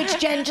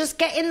sandwich, Jen. Just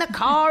get in the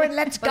car and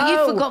let's go.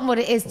 You've forgotten what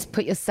it is to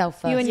put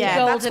yourself first.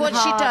 That's what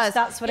she does.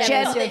 That's what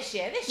Jen,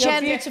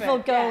 Jen, beautiful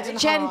golden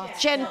heart.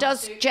 Jen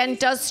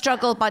does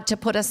struggle, but to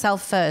put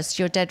herself first.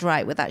 You're dead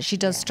right with that. She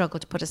does struggle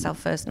to put herself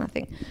first, and I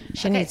think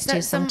she needs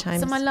to sometimes.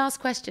 So my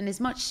last question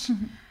is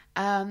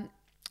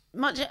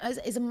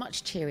is a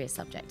much cheerier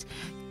subject.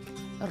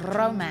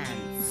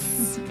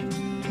 Romance.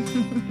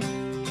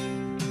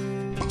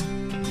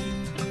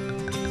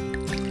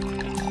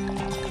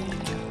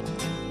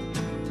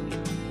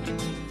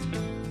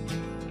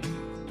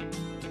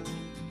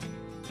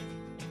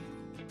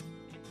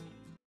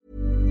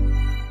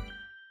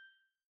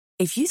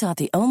 If you thought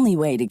the only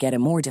way to get a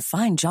more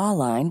defined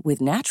jawline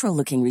with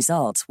natural-looking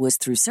results was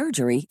through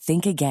surgery,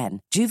 think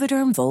again.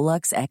 Juvederm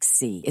Volux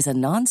XC is a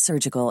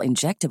non-surgical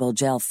injectable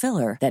gel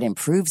filler that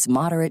improves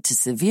moderate to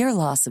severe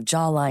loss of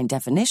jawline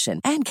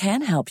definition and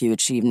can help you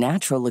achieve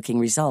natural-looking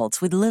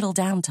results with little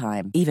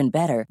downtime. Even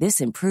better,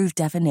 this improved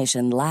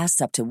definition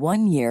lasts up to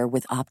 1 year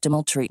with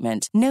optimal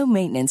treatment. No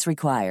maintenance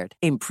required.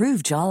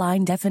 Improve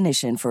jawline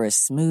definition for a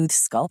smooth,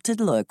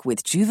 sculpted look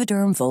with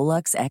Juvederm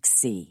Volux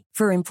XC.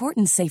 For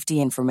important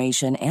safety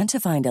information and to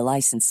find a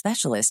licensed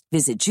specialist,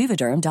 visit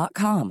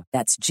Juvederm.com.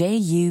 That's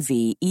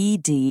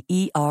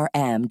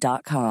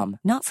JUVEDERM.com.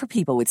 Not for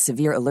people with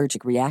severe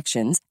allergic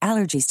reactions,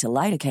 allergies to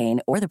lidocaine,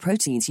 or the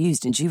proteins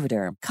used in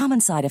Juvederm. Common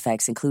side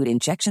effects include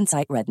injection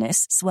site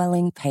redness,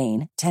 swelling,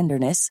 pain,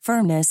 tenderness,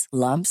 firmness,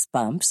 lumps,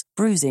 bumps,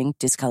 bruising,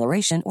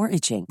 discoloration, or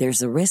itching.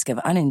 There's a risk of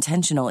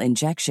unintentional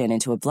injection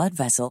into a blood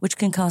vessel, which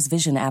can cause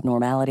vision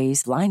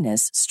abnormalities,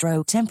 blindness,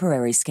 stroke,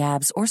 temporary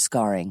scabs, or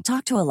scarring.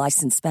 Talk to a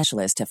licensed specialist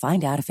to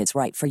find out if it's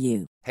right for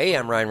you. Hey,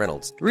 I'm Ryan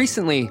Reynolds.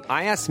 Recently,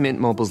 I asked Mint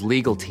Mobile's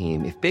legal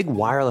team if big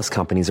wireless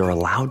companies are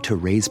allowed to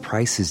raise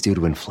prices due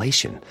to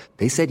inflation.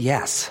 They said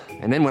yes.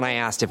 And then when I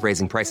asked if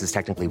raising prices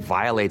technically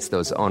violates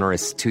those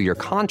onerous 2-year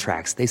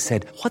contracts, they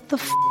said, what the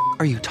f***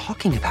 are you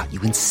talking about,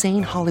 you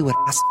insane Hollywood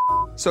ass f-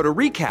 So to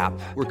recap,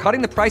 we're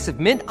cutting the price of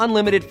Mint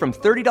Unlimited from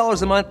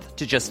 $30 a month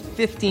to just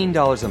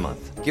 $15 a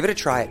month. Give it a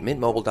try at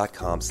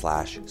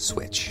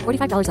mintmobile.com/switch.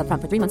 $45 up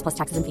front for 3 months plus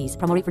taxes and fees.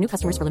 Promo rate for new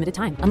customers for limited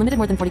time. Unlimited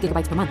more than 40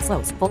 gigabytes per month.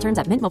 Slows full terms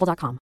at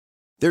mintmobile.com.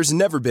 There's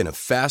never been a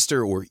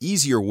faster or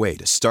easier way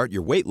to start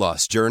your weight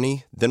loss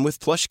journey than with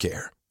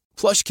PlushCare.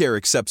 PlushCare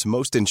accepts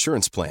most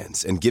insurance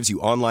plans and gives you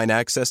online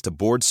access to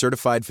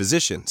board-certified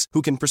physicians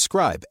who can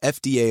prescribe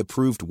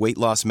FDA-approved weight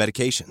loss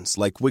medications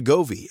like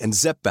Wegovy and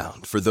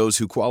Zepbound for those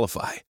who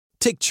qualify.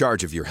 Take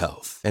charge of your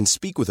health and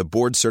speak with a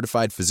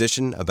board-certified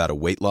physician about a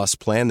weight loss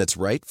plan that's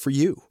right for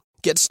you.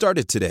 Get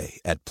started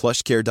today at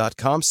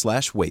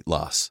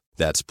plushcare.com/weightloss.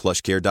 That's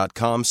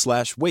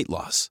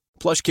plushcare.com/weightloss.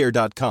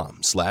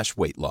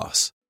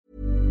 plushcare.com/weightloss.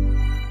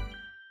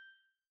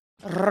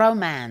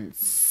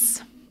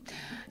 Romance.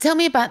 Tell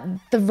me about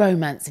the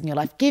romance in your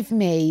life. Give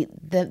me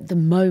the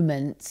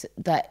moment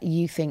that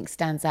you think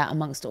stands out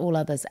amongst all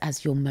others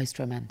as your most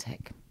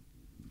romantic.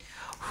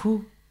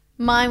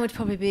 Mine would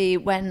probably be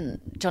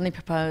when Johnny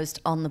proposed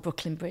on the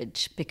Brooklyn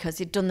Bridge, because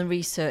he'd done the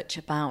research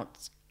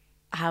about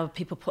how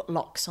people put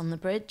locks on the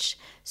bridge.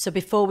 So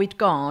before we'd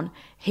gone,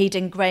 he'd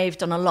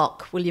engraved on a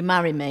lock, "Will you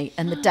marry me?"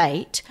 and the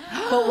date.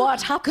 But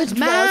what happened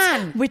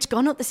was we'd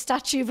gone up the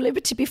Statue of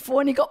Liberty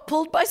before and he got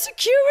pulled by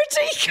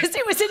security because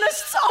it was in a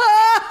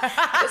sock.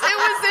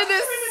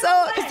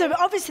 Because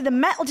obviously the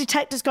metal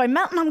detector's going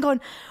melt, and I'm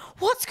going,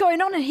 what's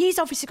going on? And he's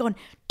obviously going,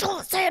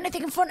 don't say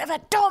anything in front of her,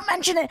 don't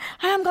mention it.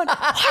 And I'm going,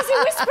 why is he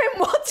whispering?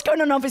 What's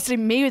going on? Obviously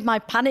me with my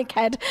panic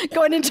head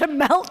going into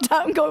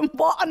meltdown, going,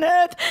 what on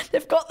earth?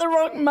 They've got the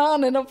wrong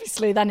man. And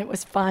obviously then it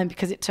was fine,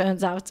 because it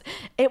turns out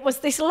it was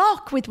this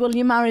lock with Will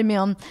You Marry Me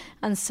on.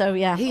 And so,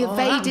 yeah. He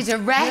evaded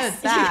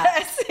arrest.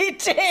 Yes, he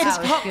did.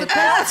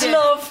 That's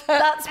love.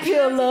 That's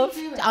pure love.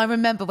 I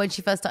remember when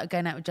she first started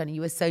going out with Johnny,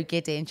 you were so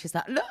giddy, and she was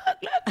like, look,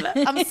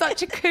 I'm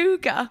such a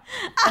cougar.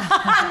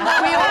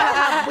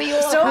 We've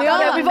all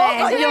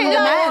got young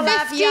men.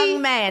 Have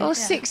young men. Or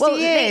 60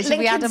 years if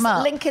we add them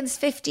up. Lincoln's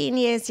 15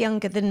 years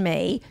younger than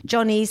me.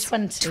 Johnny's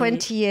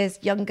 20 years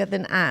younger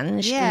than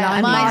Ange. Yeah,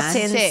 and mine's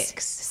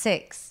Martin's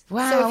 6.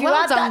 Wow, So if you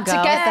add that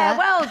together,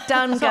 well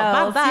done,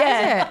 girls. Is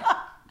it?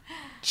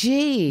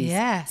 Jeez.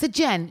 Yeah. So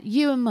Jen,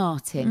 you and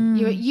Martin,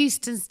 you're at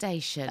Euston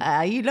Station.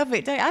 You love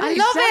it, don't you? I love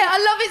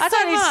it so I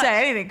don't need much. to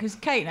say anything because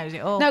Kate knows it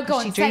all. No, go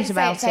on, She dreams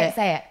about it.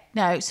 Say it.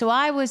 No, so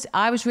I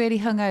was really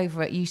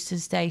hungover at Euston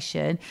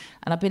Station,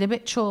 and I've been a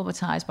bit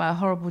traumatised by a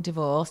horrible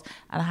divorce,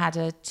 and I had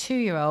a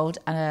 2-year-old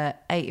and a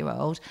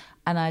 8-year-old,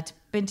 and I'd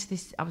been to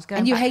this. I was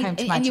going back home to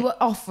Manchester. And you were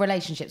off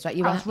relationships, right?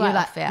 You were I was right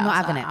like, off it.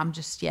 not having it. I'm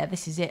just,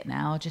 this is it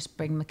now. I'll just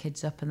bring my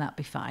kids up and that'll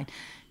be fine.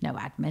 No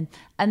admin.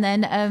 And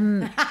then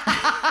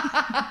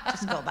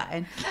just got that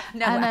in.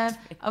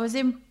 I was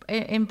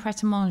in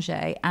Pret a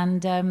Manger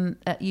and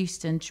at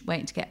Euston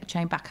waiting to get a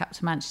train back up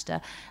to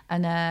Manchester,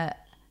 and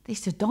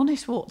this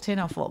Adonis walked in.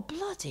 I thought,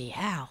 bloody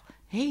hell,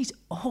 he's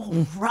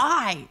all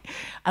right.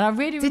 And I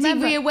really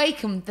remember. Did he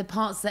reawaken the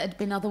parts that had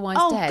been otherwise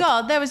dead? Oh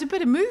God, there was a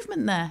bit of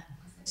movement there.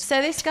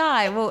 So this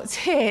guy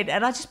walked in,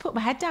 and I just put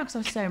my head down because I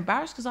was so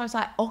embarrassed, because I was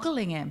like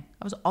ogling him.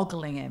 And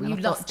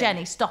I thought,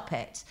 Jenny, stop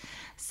it.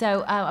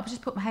 So I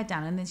just put my head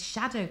down, and this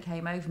shadow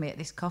came over me at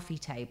this coffee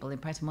table in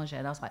Pret a Manger,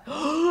 and I was like,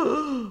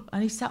 oh,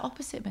 and he sat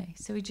opposite me.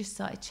 So we just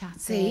started chatting.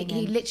 So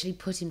he literally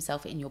put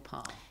himself in your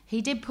path.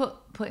 He did put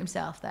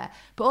himself there.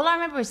 But all I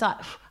remember is like,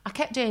 I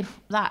kept doing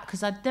that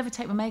because I'd never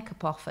take my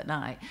makeup off at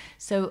night.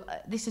 So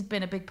this had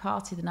been a big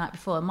party the night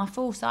before, and my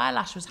false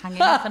eyelash was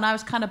hanging off, and I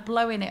was kind of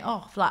blowing it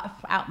off, like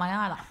out my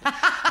eye,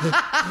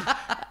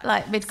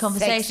 like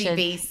mid-conversation. Sexy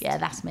beast. Yeah,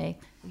 that's me.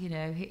 You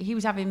know, he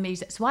was having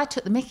miso. So I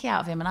took the mickey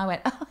out of him, and I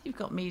went, oh, you've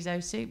got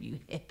miso soup, you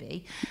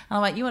hippie. And I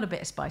went, you want a bit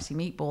of spicy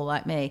meatball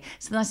like me?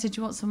 So then I said,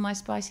 do you want some of my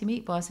spicy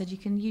meatball? I said, you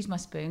can use my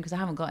spoon because I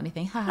haven't got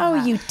anything. Oh,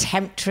 you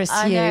temptress,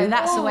 I you. know,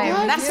 that's the way.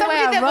 That's the way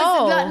I that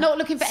roll. was not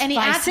looking for any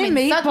Spicy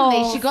admin. Suddenly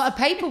meatballs. she got a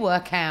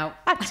paperwork out.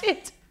 I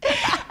did.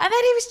 And then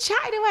he was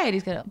chatting away, and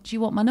he's going, do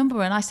you want my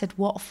number? And I said,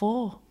 what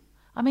for?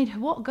 I mean,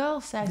 what girl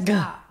says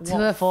that?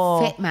 To a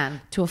fit man.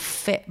 To a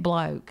fit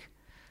bloke.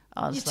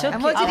 I was like,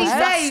 And what did he say?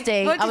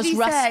 Rusty. What did I was he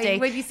rusty. say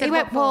when you said he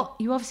went, what for? well,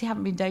 you obviously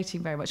haven't been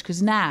dating very much,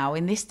 because now,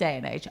 in this day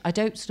and age, I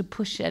don't sort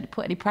of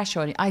put any pressure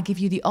on you. I give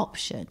you the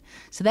option.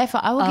 So therefore,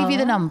 I will give you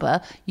the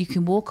number. You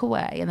can walk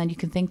away, and then you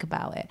can think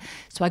about it.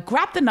 So I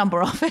grabbed the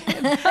number off him.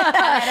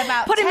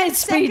 Put him in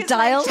speed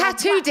dial.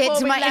 Tattooed it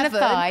to my inner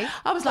thigh.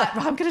 I was like,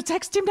 right, I'm going to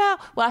text him now.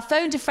 Well, I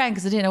phoned a friend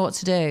because I didn't know what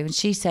to do. And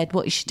she said,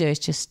 what you should do is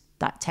just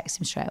text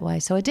him straight away.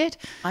 So I did.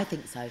 I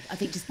think so. I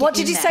think just. What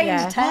did you say in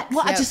the text?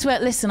 Well, I just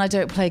went, listen, I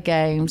don't play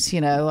games.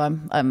 You know,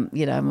 I'm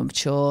a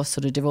mature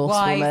sort of divorced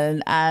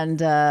woman.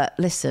 And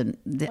listen,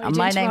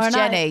 my name's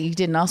Jenny. You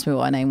didn't ask me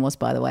what my name was,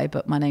 by the way,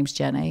 but my name's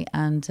Jenny.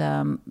 And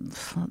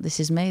this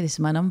is me. This is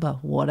my number.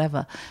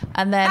 Whatever.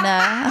 And then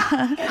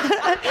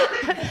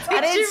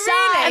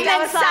And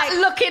then sat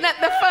looking at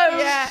the phone,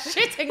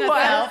 shitting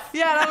herself.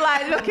 Yeah, and I'm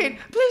like looking,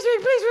 please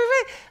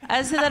ring.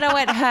 And so then I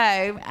went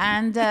home,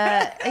 and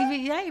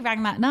he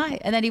rang that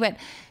night, and then he went,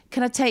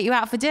 can I take you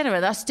out for dinner?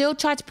 And I still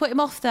tried to put him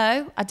off,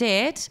 though. I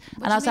did.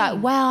 And I was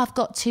like, well, I've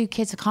got 2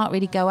 kids. I can't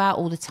really go out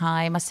all the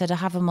time. I said, I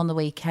have them on the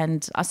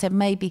weekend. I said,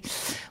 maybe,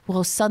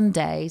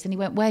 Sundays. And he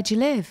went, where do you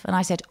live? And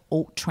I said,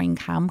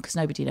 Altrincham, because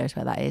nobody knows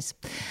where that is.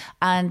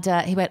 And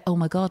he went, oh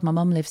my God, my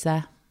mum lives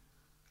there.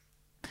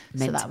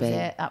 So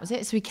that was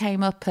it. So we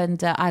came up,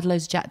 and I had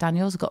loads of Jack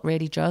Daniels, got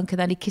really drunk, and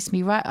then he kissed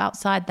me right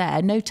outside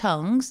there, no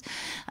tongues,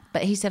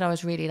 but he said I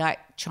was really like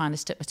trying to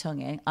stick my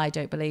tongue in. I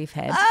don't believe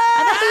him.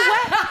 And then he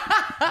went,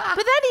 but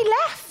then he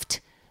left,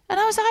 and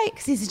I was like,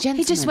 he's a gentleman.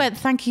 He just went,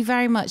 thank you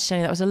very much,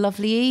 Jenny, that was a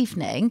lovely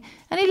evening,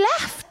 and he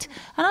left.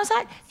 And I was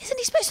like, isn't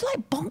he supposed to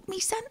like bonk me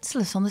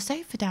senseless on the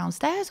sofa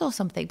downstairs or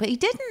something? But he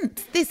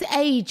didn't. This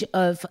age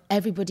of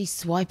everybody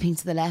swiping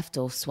to the left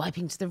or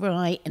swiping to the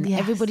right, and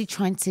everybody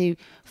trying to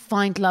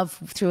find love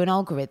through an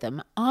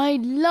algorithm. I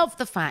love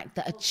the fact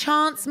that a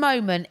chance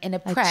moment in a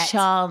coffee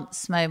shop.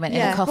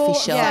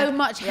 So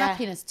much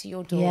happiness to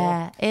your door.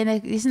 Yeah,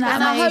 isn't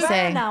that and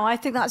amazing? Now I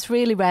think that's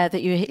really rare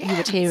that you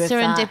would hear of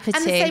that. Serendipity.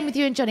 And the same with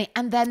you and Johnny.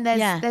 And then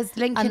there's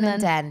Lincoln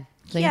and Den.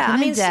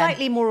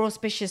 Slightly more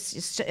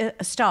auspicious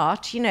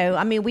start. You know,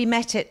 I mean, we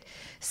met at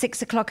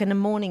 6 o'clock in the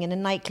morning in a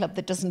nightclub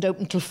that doesn't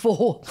open till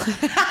 4.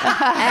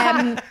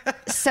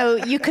 So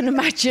you can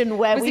imagine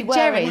where we were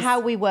and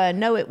how we were.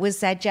 No, it was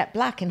Jet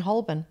Black in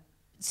Holborn.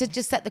 So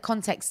just set the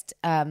context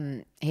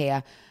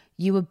here.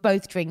 You were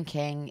both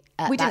drinking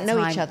at We didn't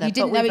know each other. You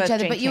didn't know each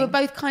other, but you were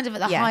both kind of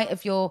at the height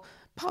of your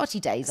party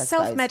days, I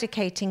suppose.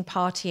 Self-medicating,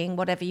 partying,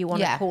 whatever you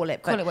want to call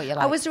it. Call it what you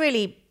like. I was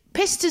really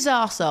pissed his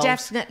arsehole.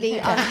 Definitely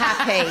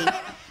unhappy.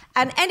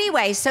 And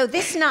anyway, so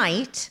this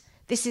night,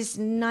 this is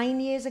 9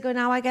 years ago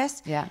now, I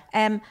guess. Yeah.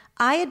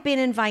 I had been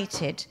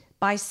invited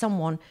by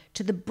someone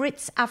to the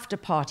Brits after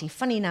party.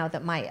 Funny now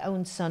that my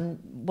own son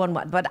won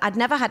one, but I'd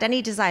never had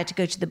any desire to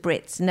go to the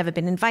Brits, never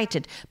been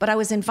invited, but I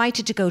was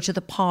invited to go to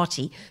the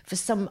party for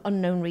some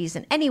unknown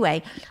reason.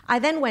 Anyway, I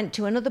then went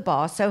to another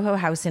bar, Soho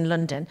House in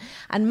London,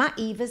 and Matt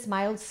Evers,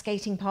 my old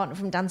skating partner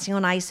from Dancing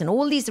on Ice, and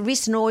all these,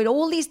 Reece Noyd,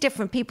 all these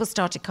different people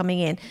started coming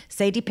in.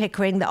 Sadie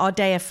Pickering, the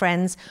Ardea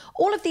friends,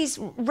 all of these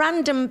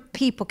random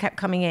people kept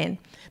coming in.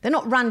 They're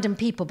not random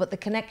people, but the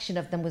connection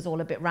of them was all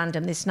a bit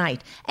random this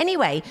night.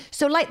 Anyway,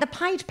 so like the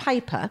Pied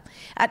Piper,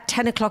 at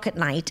 10 o'clock at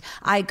night,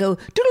 I go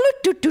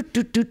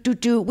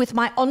do with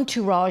my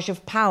entourage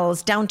of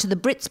pals down to the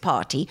Brits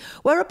party,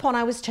 whereupon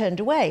I was turned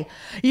away.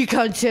 You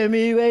can't turn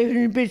me away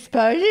from the Brits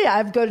party.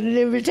 I've got an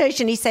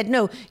invitation. He said,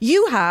 no,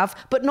 you have,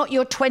 but not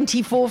your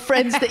 24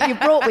 friends that you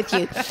brought with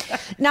you.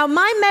 Now,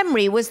 my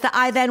memory was that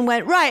I then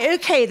went, right,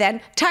 okay then,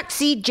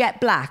 taxi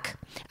Jet Black,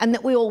 and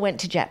that we all went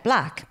to Jet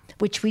Black,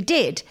 which we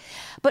did.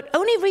 But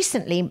only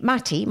recently,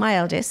 Matty, my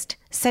eldest,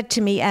 said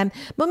to me,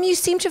 Mum, you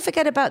seem to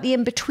forget about the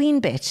in-between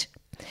bit.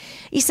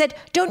 He said,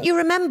 don't you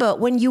remember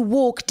when you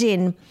walked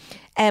in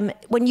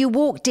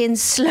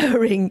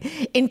slurring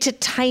into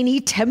Tiny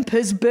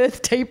Temper's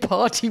birthday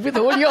party with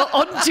all your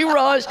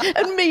entourage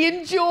and me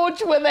and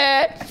George were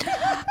there?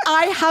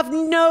 I have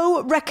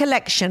no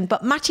recollection,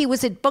 but Matty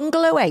was at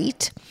Bungalow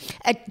 8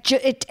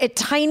 at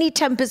Tiny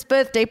Temper's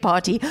birthday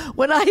party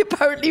when I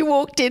apparently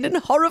walked in and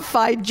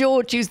horrified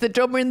George, who's the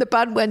drummer in the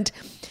band, went,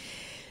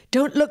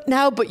 don't look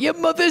now, but your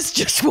mother's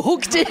just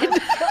walked in.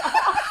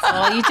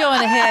 Oh, you don't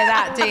want to hear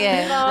that, do you?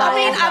 I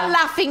mean, I'm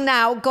laughing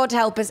now, God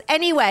help us.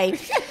 Anyway,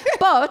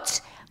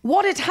 but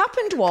what had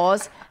happened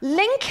was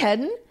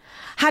Lincoln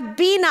had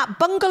been at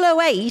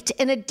Bungalow 8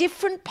 in a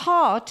different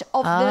part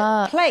of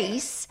the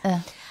place.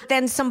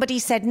 Then somebody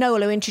said,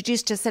 Noel, who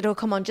introduced us, said, oh,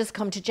 come on, just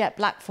come to Jet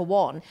Black for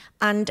one.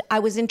 And I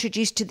was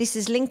introduced to, this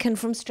is Lincoln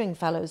from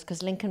Stringfellows,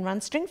 because Lincoln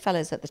ran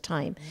Stringfellows at the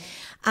time.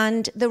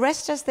 And the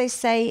rest, as they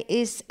say,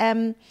 is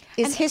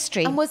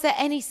history. And was there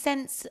any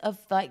sense of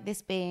like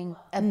this being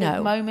a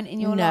big moment in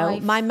your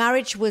life? No, my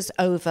marriage was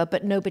over,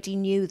 but nobody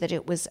knew that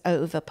it was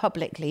over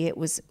publicly. It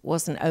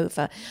wasn't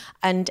over,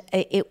 and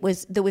there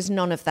was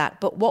none of that.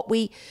 But what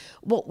we,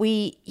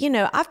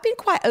 I've been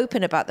quite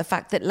open about the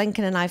fact that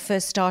Lincoln and I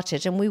first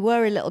started, and we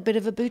were a little bit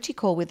of a booty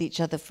call with each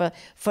other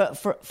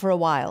for a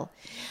while,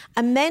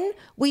 and then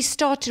we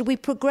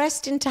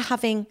progressed into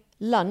having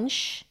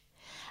lunch.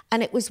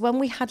 And it was when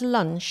we had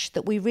lunch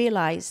that we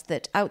realised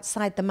that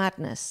outside the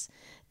madness,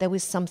 there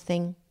was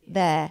something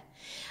there.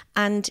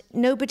 And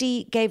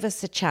nobody gave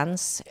us a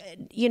chance.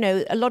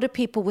 A lot of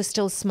people were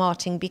still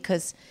smarting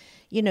because,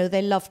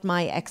 they loved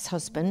my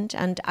ex-husband.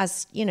 And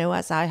as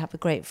I have a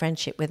great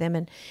friendship with him.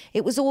 And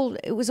it was all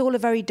a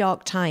very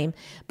dark time.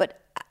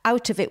 But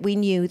out of it, we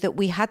knew that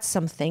we had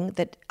something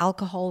that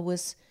alcohol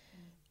was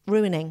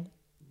ruining.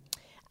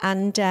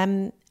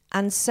 And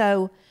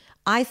so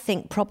I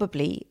think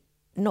probably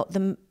not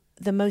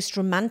the most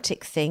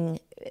romantic thing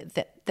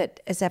that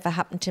has ever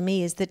happened to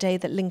me is the day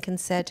that Lincoln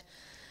said,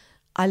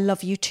 I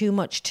love you too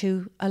much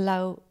to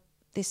allow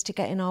this to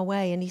get in our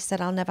way. And he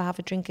said, I'll never have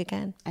a drink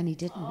again. And he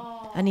didn't.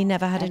 And he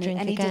never had a drink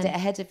again. And he did it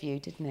ahead of you,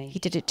 didn't he? He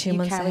did it 2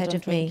 months ahead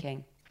of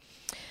me.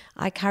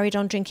 I carried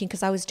on drinking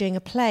because I was doing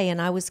a play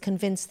and I was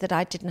convinced that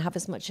I didn't have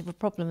as much of a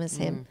problem as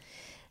him,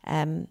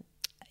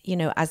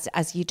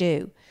 as you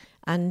do.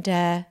 And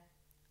I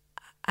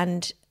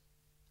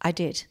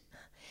did.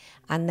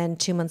 And then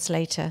 2 months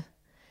later,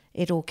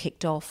 it all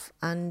kicked off,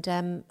 and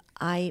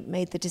I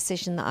made the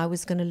decision that I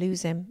was going to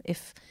lose him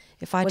if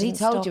I didn't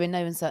stop. Well, he told you in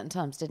no uncertain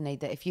terms, didn't he,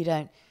 that if you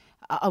don't,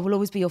 I will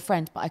always be your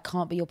friend, but I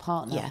can't be your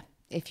partner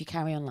if you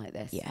carry on like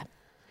this. Yeah.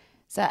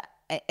 So,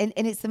 and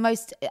it's the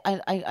most,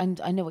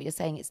 I know what you're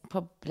saying, it's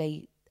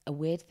probably a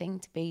weird thing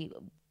to be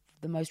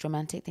the most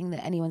romantic thing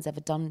that anyone's ever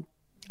done.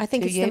 I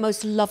think it's the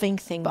most loving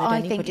thing that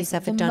anybody's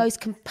ever done. The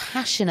most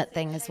compassionate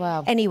thing as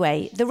well.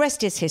 Anyway, the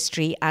rest is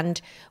history, and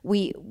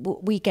we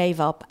gave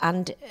up.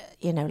 And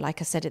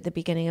like I said at the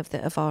beginning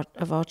of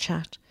our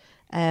chat,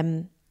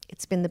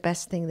 it's been the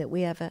best thing that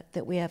we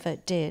ever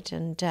did.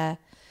 And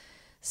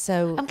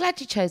so I'm glad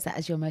you chose that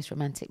as your most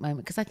romantic moment,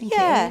 because I think it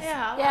is.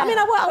 I mean,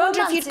 I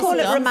wonder if you'd call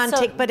it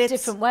romantic, but it's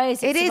different ways.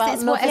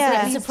 It's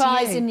whatever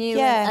surprising you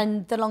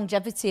and the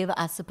longevity of it,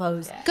 I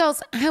suppose. Yeah.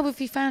 Girls, how have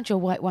you found your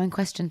white wine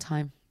question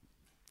time?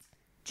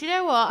 Do you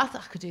know what? I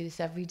thought I could do this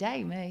every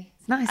day, me.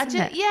 It's nice,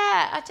 isn't it?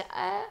 Yeah.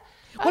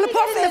 Well,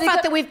 apart from the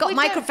fact that we've got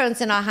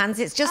microphones in our hands,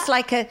 it's just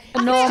like a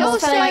normal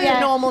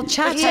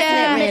chat, isn't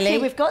it, really? Nikki,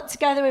 we've got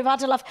together, we've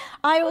had a laugh.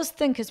 I always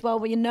think as well,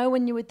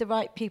 when you're with the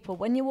right people,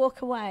 when you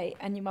walk away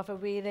and you have a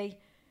really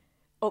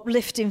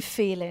uplifting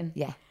feeling.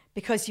 Yeah.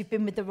 Because you've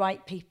been with the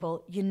right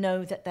people, you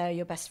know that they're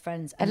your best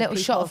friends. A little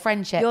shot of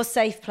friendship. Your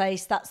safe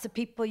place. That's the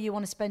people you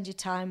want to spend your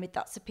time with.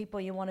 That's the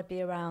people you want to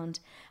be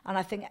around. And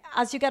I think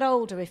as you get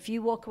older, if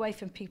you walk away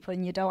from people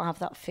and you don't have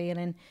that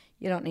feeling,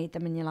 you don't need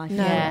them in your life.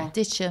 No. Yeah,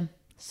 ditch them.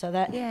 So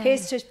that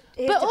here's to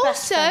But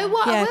also,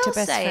 what I will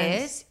say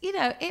friends. is, you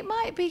know, it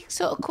might be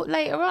sort of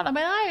later on. I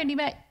mean, I only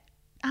met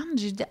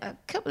Andrew a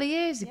couple of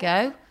years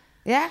ago.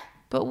 Yeah.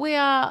 But we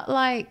are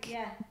like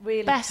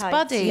really best tight.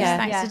 buddies, Yeah.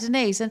 thanks to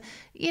Denise. And,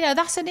 you know,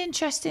 that's an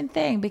interesting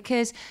thing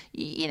because,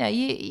 you know,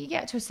 you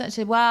get to a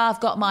certain, well, I've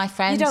got my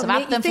friends, I've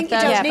had them for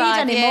 35 you don't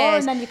need anymore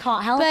years. and then you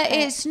can't help but it.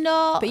 it's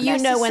not But you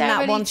know when that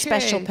necessarily one true.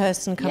 special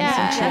person comes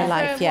into your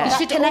life, It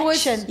should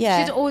always, connection.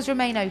 should always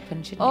remain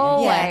open, shouldn't it?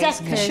 Always. Yeah.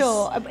 For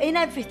sure. In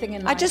everything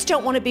in life. I just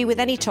don't want to be with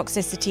any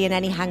toxicity and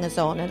any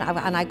hangers-on, and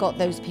I got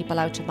those people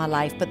out of my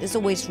life. But there's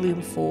always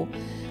room for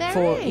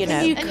you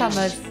know,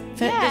 newcomers.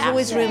 There's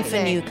always room for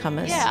absolutely.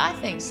 newcomers. Yeah, I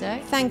think so.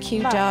 Thank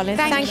you, darling.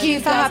 Thank you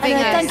for having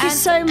us. Thank you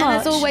so much.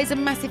 And as always, a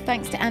massive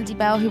thanks to Andy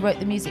Bell, who wrote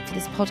the music for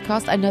this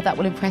podcast. I know that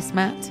will impress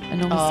Matt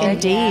enormously.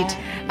 Indeed.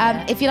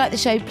 If you like the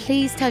show,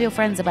 please tell your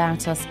friends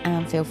about us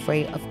and feel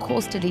free, of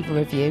course, to leave a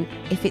review.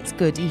 If it's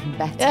good, even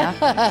better.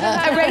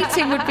 A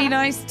rating would be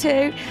nice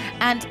too.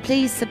 And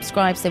please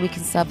subscribe so we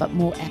can serve up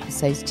more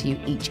episodes to you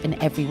each and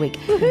every week.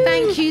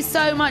 Thank you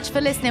so much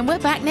for listening. We're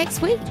back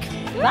next week.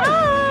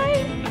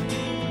 Bye.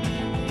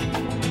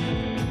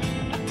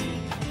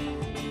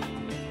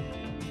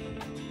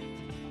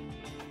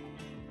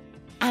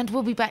 And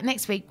we'll be back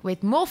next week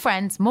with more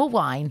friends, more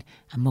wine,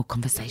 and more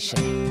conversation.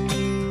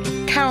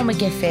 Carol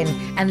McGiffin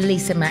and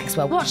Lisa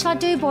Maxwell. What shall I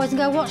do, boys and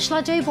girls? What shall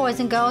I do, boys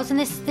and girls? And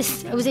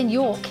this it was in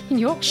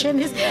Yorkshire, and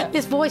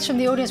this voice from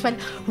the audience went,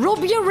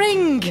 "Rub your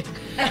ring."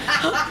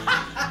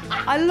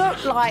 I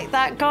look like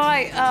that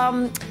guy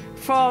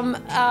from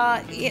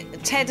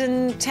Ted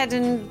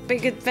and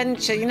Big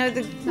Adventure. You know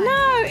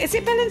No, is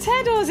it Bill and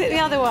Ted or is it the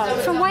other one?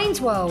 From Wayne's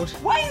World.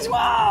 Wayne's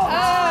World.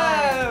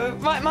 Oh,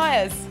 Mike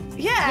Myers.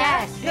 Yeah.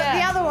 Yes.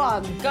 The other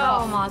one.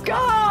 Oh my God.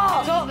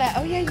 God. Got that.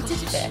 Oh, yeah, you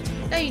did a bit.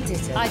 No, you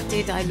didn't. I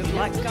did. I look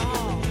like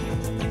God.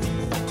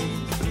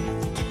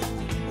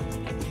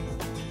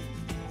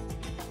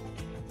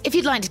 If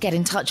you'd like to get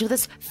in touch with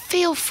us,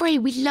 feel free.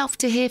 We'd love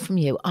to hear from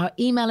you. Our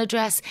email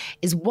address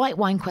is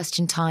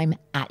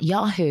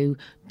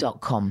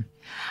whitewinequestiontime@yahoo.com.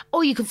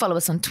 Or you can follow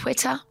us on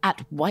Twitter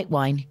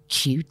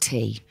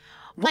 @whitewineqt.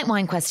 White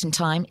Wine Question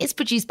Time is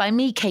produced by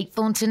me, Kate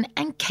Thornton,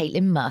 and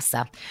Caitlin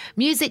Mercer.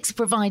 Music's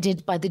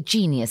provided by the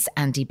genius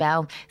Andy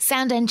Bell.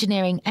 Sound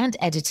engineering and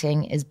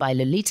editing is by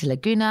Lolita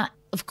Laguna.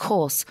 Of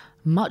course,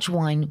 much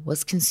wine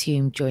was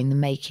consumed during the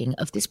making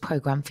of this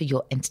programme for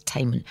your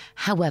entertainment.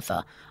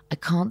 However, I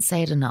can't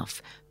say it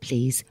enough.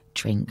 Please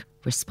drink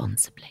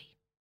responsibly.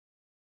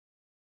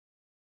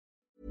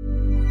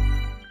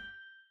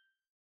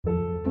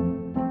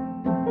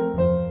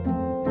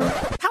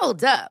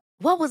 Hold up.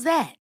 What was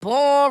that?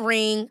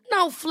 Boring.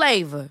 No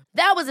flavor.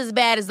 That was as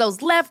bad as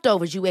those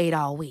leftovers you ate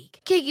all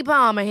week. Keke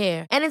Palmer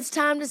here, and it's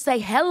time to say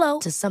hello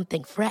to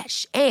something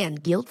fresh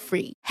and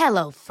guilt-free.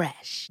 Hello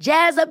Fresh.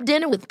 Jazz up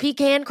dinner with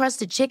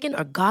pecan-crusted chicken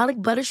or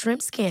garlic butter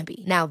shrimp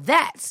scampi. Now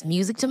that's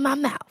music to my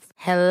mouth.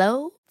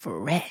 Hello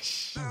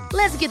Fresh.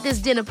 Let's get this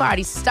dinner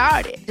party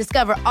started.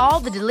 Discover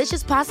all the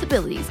delicious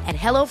possibilities at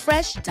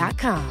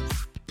HelloFresh.com.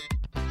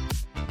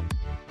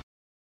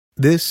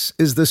 This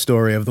is the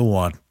story of the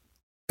one.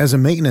 As a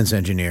maintenance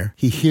engineer,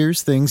 he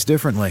hears things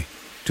differently.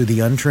 To the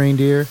untrained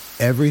ear,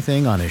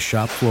 everything on his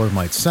shop floor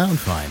might sound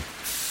fine,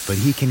 but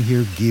he can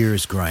hear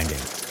gears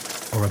grinding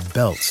or a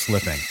belt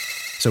slipping.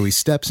 So he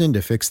steps in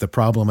to fix the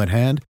problem at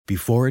hand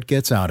before it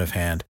gets out of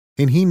hand.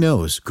 And he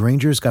knows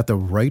Grainger's got the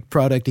right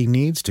product he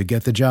needs to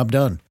get the job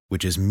done,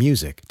 which is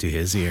music to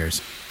his ears.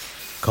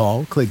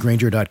 Call, click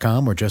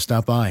Grainger.com, or just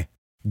stop by.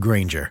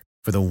 Grainger,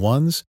 for the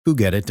ones who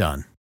get it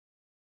done.